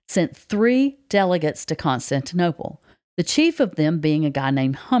 1054, sent 3 delegates to Constantinople, the chief of them being a guy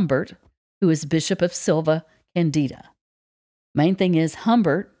named Humbert, who is Bishop of Silva Candida. Main thing is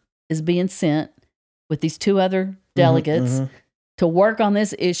Humbert is being sent with these 2 other delegates to work on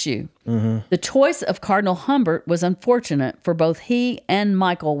this issue. The choice of Cardinal Humbert was unfortunate, for both he and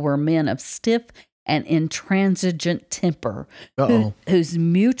Michael were men of stiff and intransigent temper, whose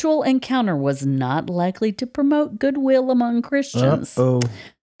mutual encounter was not likely to promote goodwill among Christians.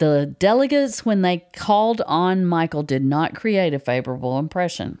 The delegates, when they called on Michael, did not create a favorable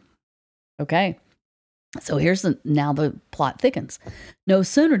impression. Okay. So now the plot thickens. No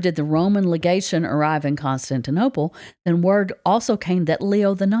sooner did the Roman legation arrive in Constantinople than word also came that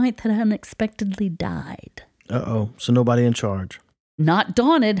Leo IX had unexpectedly died. So nobody in charge. Not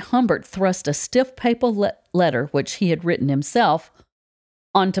daunted, Humbert thrust a stiff papal letter, which he had written himself,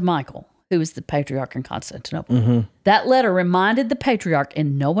 onto Michael, who was the patriarch in Constantinople. That letter reminded the patriarch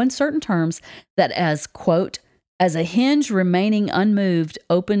in no uncertain terms that as, quote, as a hinge remaining unmoved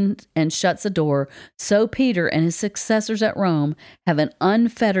opens and shuts a door, so Peter and his successors at Rome have an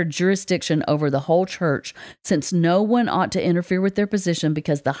unfettered jurisdiction over the whole church, since no one ought to interfere with their position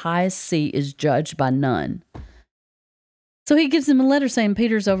because the highest see is judged by none. So he gives him a letter saying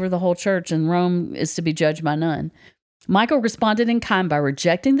Peter's over the whole church and Rome is to be judged by none. Michael responded in kind by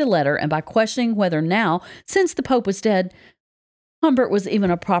rejecting the letter and by questioning whether now, since the Pope was dead, Humbert was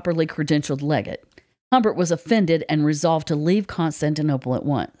even a properly credentialed legate. Humbert was offended and resolved to leave Constantinople at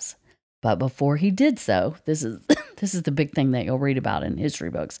once. But before he did so, this is the big thing that you'll read about in history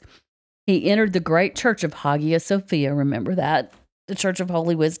books. He entered the great church of Hagia Sophia. Remember that? The Church of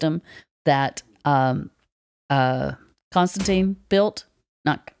Holy Wisdom that Constantine built?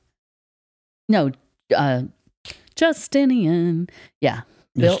 Justinian. Yeah.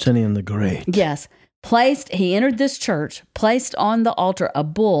 Justinian the Great. Yes. He entered this church, placed on the altar a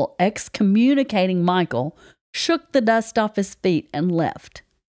bull excommunicating Michael, shook the dust off his feet, and left.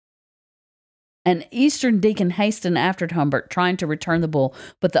 An Eastern deacon hastened after Humbert, trying to return the bull,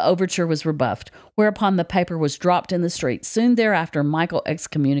 but the overture was rebuffed, whereupon the paper was dropped in the street. Soon thereafter, Michael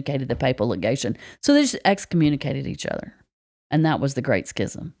excommunicated the papal legation. So they just excommunicated each other. And that was the Great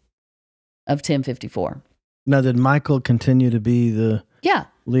Schism of 1054. Now, did Michael continue to be the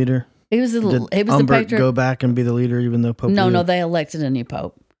leader? He was Did the Humbert patriarch. go back and be the leader even though Pope Leo? No, they elected a new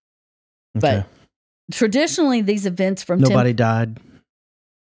pope. Okay. But traditionally, these events from Nobody died?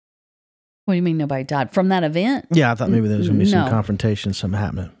 What do you mean nobody died? From that event? Yeah, I thought maybe there was going to be some No. confrontation, something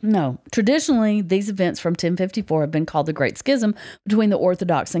happening. No. Traditionally, these events from 1054 have been called the Great Schism between the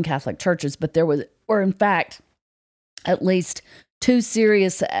Orthodox and Catholic churches, but there were in fact at least 2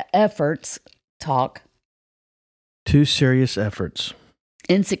 serious efforts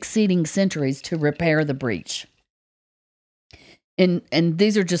in succeeding centuries to repair the breach. And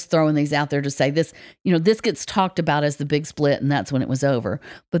these are just throwing these out there to say this, this gets talked about as the big split, and that's when it was over.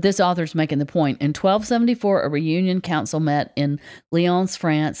 But this author's making the point. In 1274, a reunion council met in Lyons,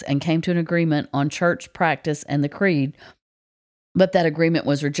 France, and came to an agreement on church practice and the creed. But that agreement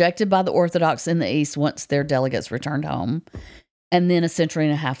was rejected by the Orthodox in the East once their delegates returned home. And then a century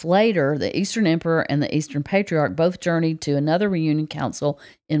and a half later, the Eastern Emperor and the Eastern Patriarch both journeyed to another reunion council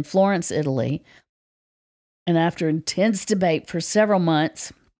in Florence, Italy. And after intense debate for several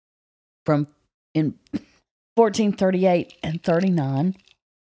months, from in 1438 and 39,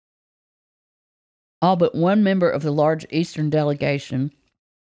 all but one member of the large Eastern delegation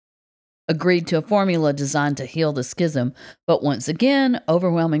agreed to a formula designed to heal the schism. But once again,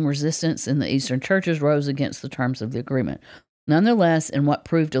 overwhelming resistance in the Eastern churches rose against the terms of the agreement. Nonetheless, in what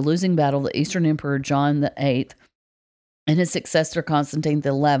proved a losing battle, the Eastern Emperor John VIII and his successor Constantine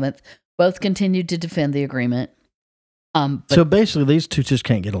XI both continued to defend the agreement. So basically, these two just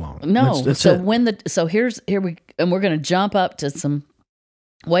can't get along. No. That's so it. Here we and we're going to jump up to some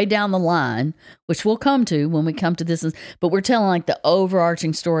way down the line, which we'll come to when we come to this. But we're telling like the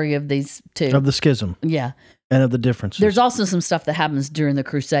overarching story of these two. Of the schism. Yeah. And of the differences. There's also some stuff that happens during the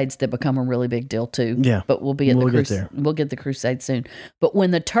Crusades that become a really big deal too. Yeah. But we'll get there. We'll get the Crusades soon. But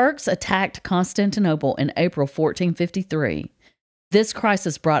when the Turks attacked Constantinople in April 1453, this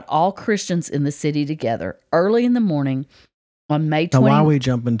crisis brought all Christians in the city together early in the morning on May 20. Now, why are we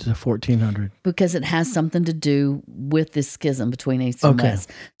jumping to 1400? Because it has something to do with this schism between East and West.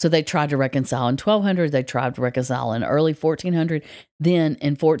 So they tried to reconcile in 1200. They tried to reconcile in early 1400. Then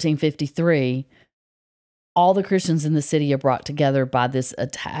in 1453, all the Christians in the city are brought together by this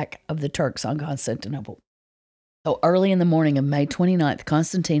attack of the Turks on Constantinople. So early in the morning of May 29th,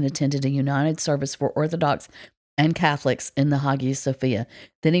 Constantine attended a united service for Orthodox and Catholics in the Hagia Sophia.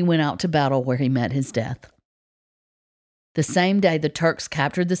 Then he went out to battle where he met his death. The same day, the Turks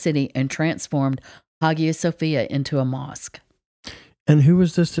captured the city and transformed Hagia Sophia into a mosque. And who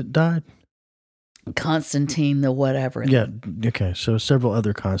was this that died? Constantine the whatever. Yeah, okay, so several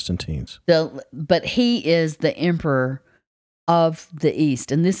other Constantines. But he is the emperor of the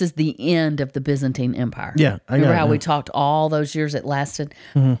East, and this is the end of the Byzantine Empire. Yeah, Remember how we talked all those years it lasted?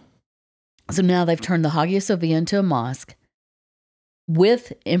 Mm-hmm. So now they've turned the Hagia Sophia into a mosque.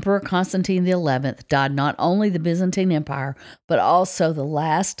 With Emperor Constantine XI died not only the Byzantine Empire, but also the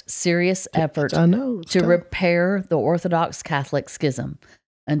last serious effort to repair the Orthodox Catholic schism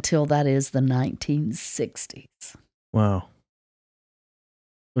until that is the 1960s. Wow.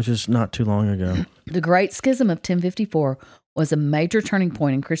 Which is not too long ago. The Great Schism of 1054 was a major turning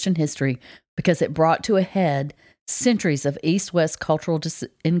point in Christian history because it brought to a head centuries of East-West cultural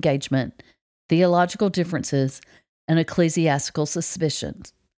disengagement, theological differences, and ecclesiastical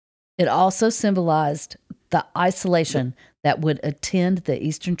suspicions. It also symbolized the isolation that would attend the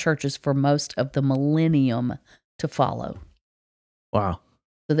Eastern churches for most of the millennium to follow. Wow.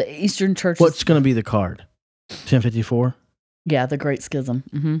 So the Eastern churches... What's going to be the card? 1054? Yeah, the Great Schism.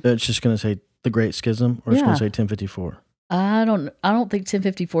 Mm-hmm. It's just going to say the Great Schism, or it's going to say 1054? I don't think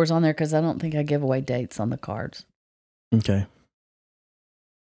 1054 is on there because I don't think I give away dates on the cards. Okay.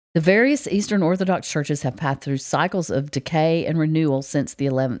 The various Eastern Orthodox churches have passed through cycles of decay and renewal since the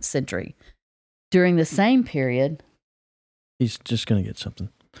 11th century. During the same period... He's just going to get something.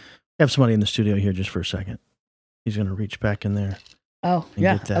 I have somebody in the studio here just for a second. He's going to reach back in there. Oh,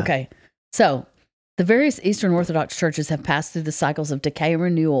 yeah. Okay. So, the various Eastern Orthodox churches have passed through the cycles of decay and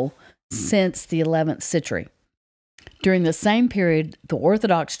renewal since the 11th century. During the same period, the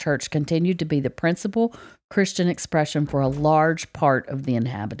Orthodox Church continued to be the principal Christian expression for a large part of the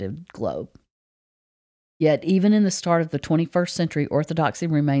inhabited globe. Yet, even in the start of the 21st century, Orthodoxy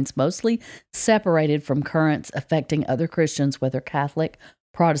remains mostly separated from currents affecting other Christians, whether Catholic,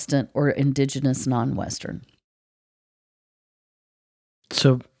 Protestant, or indigenous non-Western.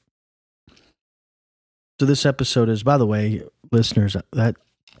 So this episode is, by the way, listeners, that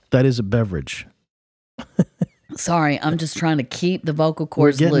is a beverage. Sorry, I'm just trying to keep the vocal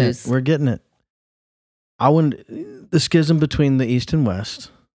cords loose. We're getting it. The schism between the East and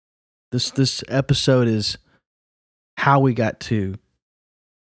West. This episode is how we got to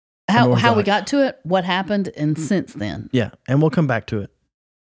how we got to it, what happened, and since then. Yeah, and we'll come back to it.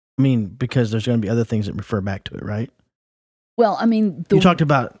 I mean, because there's going to be other things that refer back to it, right? Well, I mean, you talked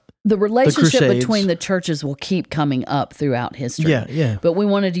about the relationship between the churches will keep coming up throughout history. Yeah. But we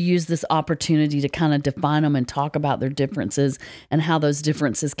wanted to use this opportunity to kind of define them and talk about their differences and how those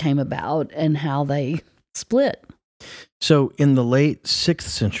differences came about and how they split. So in the late 6th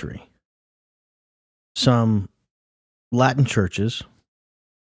century, some Latin churches,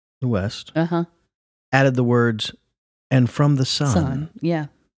 the West, added the words, and from the Son. Yeah.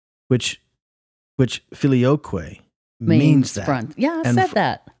 Which filioque means that. Front. Yeah, I said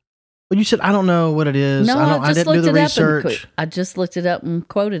that. Well, you said, I don't know what it is. No, I didn't do the research. I just looked it up and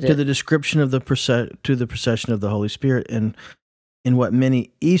quoted it. To the description of the procession of the Holy Spirit, and in what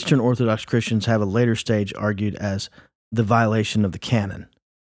many Eastern Orthodox Christians have a later stage argued as the violation of the canon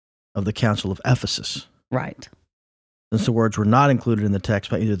of the Council of Ephesus. Right. Since the words were not included in the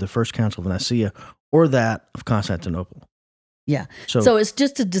text by either the First Council of Nicaea or that of Constantinople. Yeah. So it's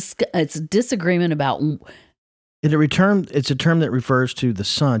just it's a disagreement about. It's a term that refers to the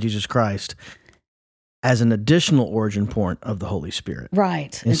Son, Jesus Christ, as an additional origin point of the Holy Spirit.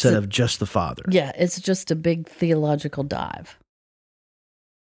 Right. Instead of just the Father. Yeah, it's just a big theological dive.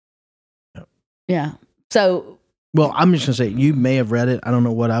 Yep. Yeah. So. Well, I'm just going to say, you may have read it. I don't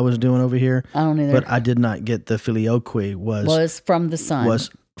know what I was doing over here. I don't either. But I did not get the filioque was from the Son.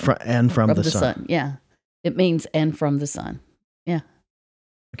 From the Son. Yeah. It means and from the Son. Yeah.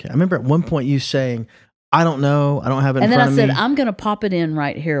 Okay. I remember at one point you saying, I don't know. I don't have it in front of me. And then I said, I'm going to pop it in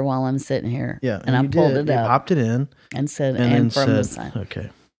right here while I'm sitting here. Yeah. And I pulled it up. You popped it in. And said, and from the Son. Okay.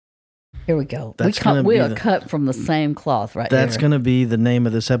 Here we go. That's we are cut from the same cloth right That's going to be the name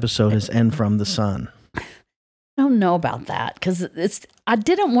of this episode is And From the Son. I don't know about that because I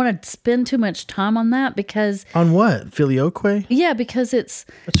didn't want to spend too much time on that because. On what? Filioque? Yeah, because it's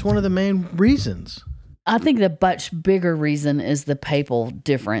one of the main reasons. I think the much bigger reason is the papal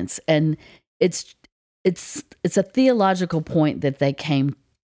difference. And it's a theological point that they came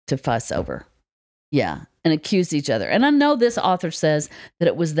to fuss over. Yeah. And accuse each other. And I know this author says that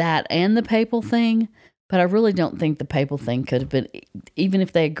it was that and the papal thing, but I really don't think the papal thing could have been, even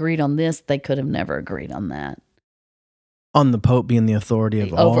if they agreed on this, they could have never agreed on that. On the Pope being the authority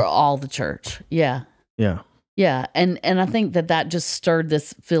of all? Over all the church. Yeah. Yeah. Yeah. And I think that just stirred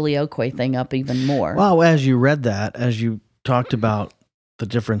this filioque thing up even more. Well, as you read that, as you talked about the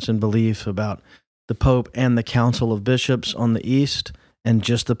difference in belief about the Pope and the Council of Bishops on the East and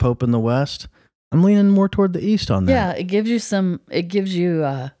just the Pope in the West, I'm leaning more toward the East on that.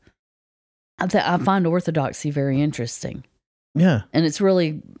 Yeah, I find orthodoxy very interesting. Yeah. And it's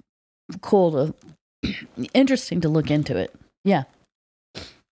really cool interesting to look into it. Yeah.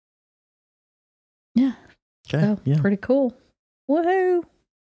 Yeah. Okay. So, pretty cool. Woohoo.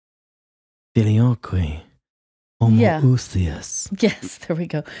 Filioque. Homoousios. Yes, there we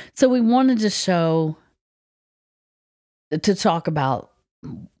go. So we wanted to talk about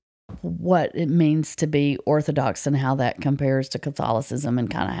what it means to be Orthodox and how that compares to Catholicism and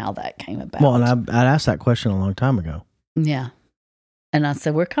kind of how that came about. Well, and I'd asked that question a long time ago. Yeah. And I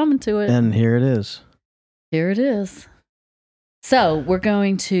said, we're coming to it. And here it is. Here it is. So we're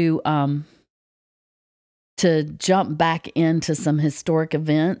going to jump back into some historic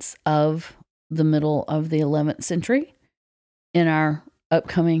events of the middle of the 11th century in our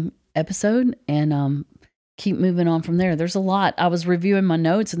upcoming episode and keep moving on from there. There's a lot. I was reviewing my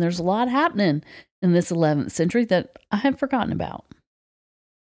notes and there's a lot happening in this 11th century that I had forgotten about.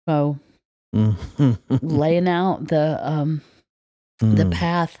 So laying out the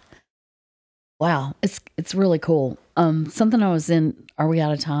path. Wow, it's really cool. Something I was in. Are we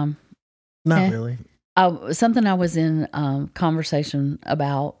out of time? Not really. Something I was in conversation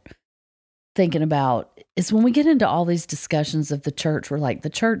about, thinking about, is when we get into all these discussions of the church, we're like, the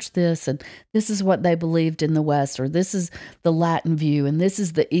church this, and this is what they believed in the West, or this is the Latin view, and this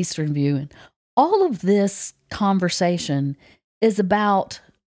is the Eastern view. And all of this conversation is about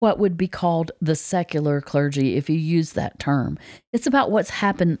what would be called the secular clergy, if you use that term. It's about what's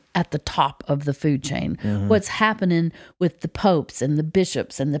happened at the top of the food chain, what's happening with the popes and the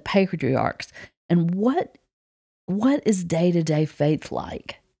bishops and the patriarchs, and what is day-to-day faith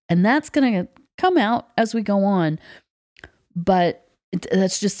like. And that's going to come out as we go on, but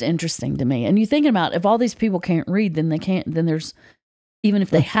that's just interesting to me. And you think about, if all these people can't read, then there's, even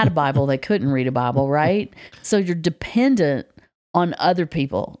if they had a Bible, they couldn't read a Bible, right? So you're dependent on other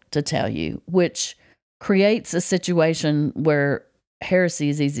people to tell you, which creates a situation where heresy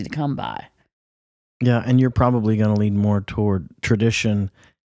is easy to come by. Yeah, and you're probably going to lean more toward tradition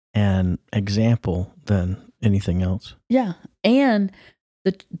and example than anything else. Yeah, and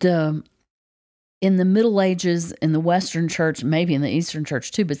the in the Middle Ages, in the Western Church, maybe in the Eastern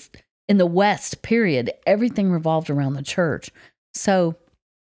Church too, but in the West, period, everything revolved around the church. So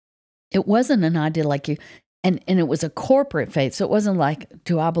it wasn't an idea like you. And it was a corporate faith. So it wasn't like,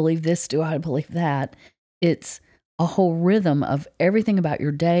 do I believe this? Do I believe that? It's a whole rhythm of everything about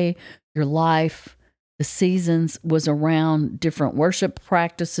your day, your life, the seasons was around different worship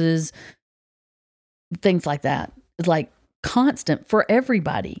practices, things like that. It's like constant for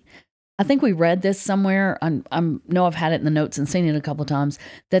everybody. I think we read this somewhere. I know I've had it in the notes and seen it a couple of times,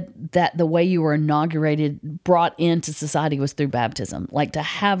 that the way you were inaugurated, brought into society was through baptism. Like to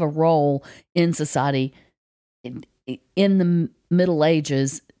have a role in society. In the Middle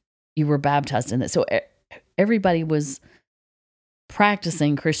Ages, you were baptized in it. So everybody was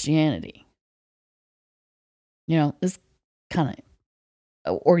practicing Christianity. it's kind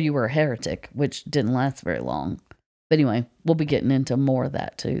of, or you were a heretic, which didn't last very long. But anyway, we'll be getting into more of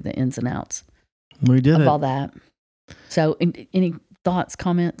that too, the ins and outs of all that. So any thoughts,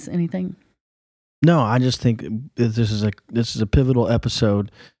 comments, anything? No, I just think this is a pivotal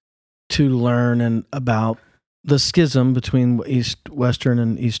episode to learn about the schism between Western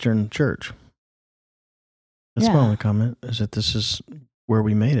and Eastern Church. That's my only comment, is that this is where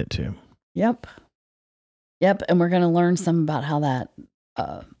we made it to. Yep. And we're going to learn some about how that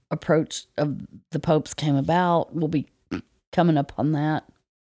approach of the popes came about. We'll be coming up on that.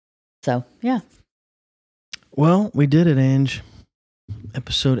 So, yeah. Well, we did it, Ange.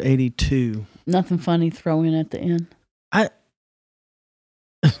 Episode 82. Nothing funny throw in at the end? I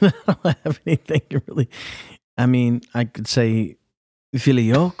don't have anything to really... I mean, I could say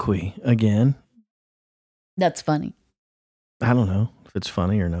filioque again. That's funny. I don't know if it's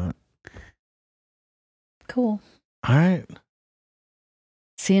funny or not. Cool. All right.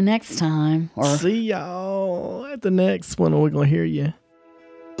 See you next time. Or see y'all at the next one. We're going to hear you.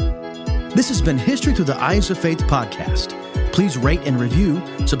 This has been History Through the Eyes of Faith podcast. Please rate and review,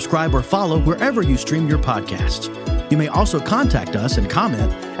 subscribe, or follow wherever you stream your podcasts. You may also contact us and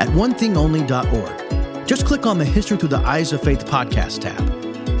comment at onethingonly.org. Just click on the History Through the Eyes of Faith podcast tab.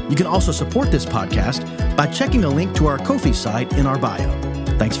 You can also support this podcast by checking the link to our Ko-fi site in our bio.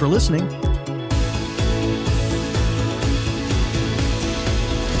 Thanks for listening.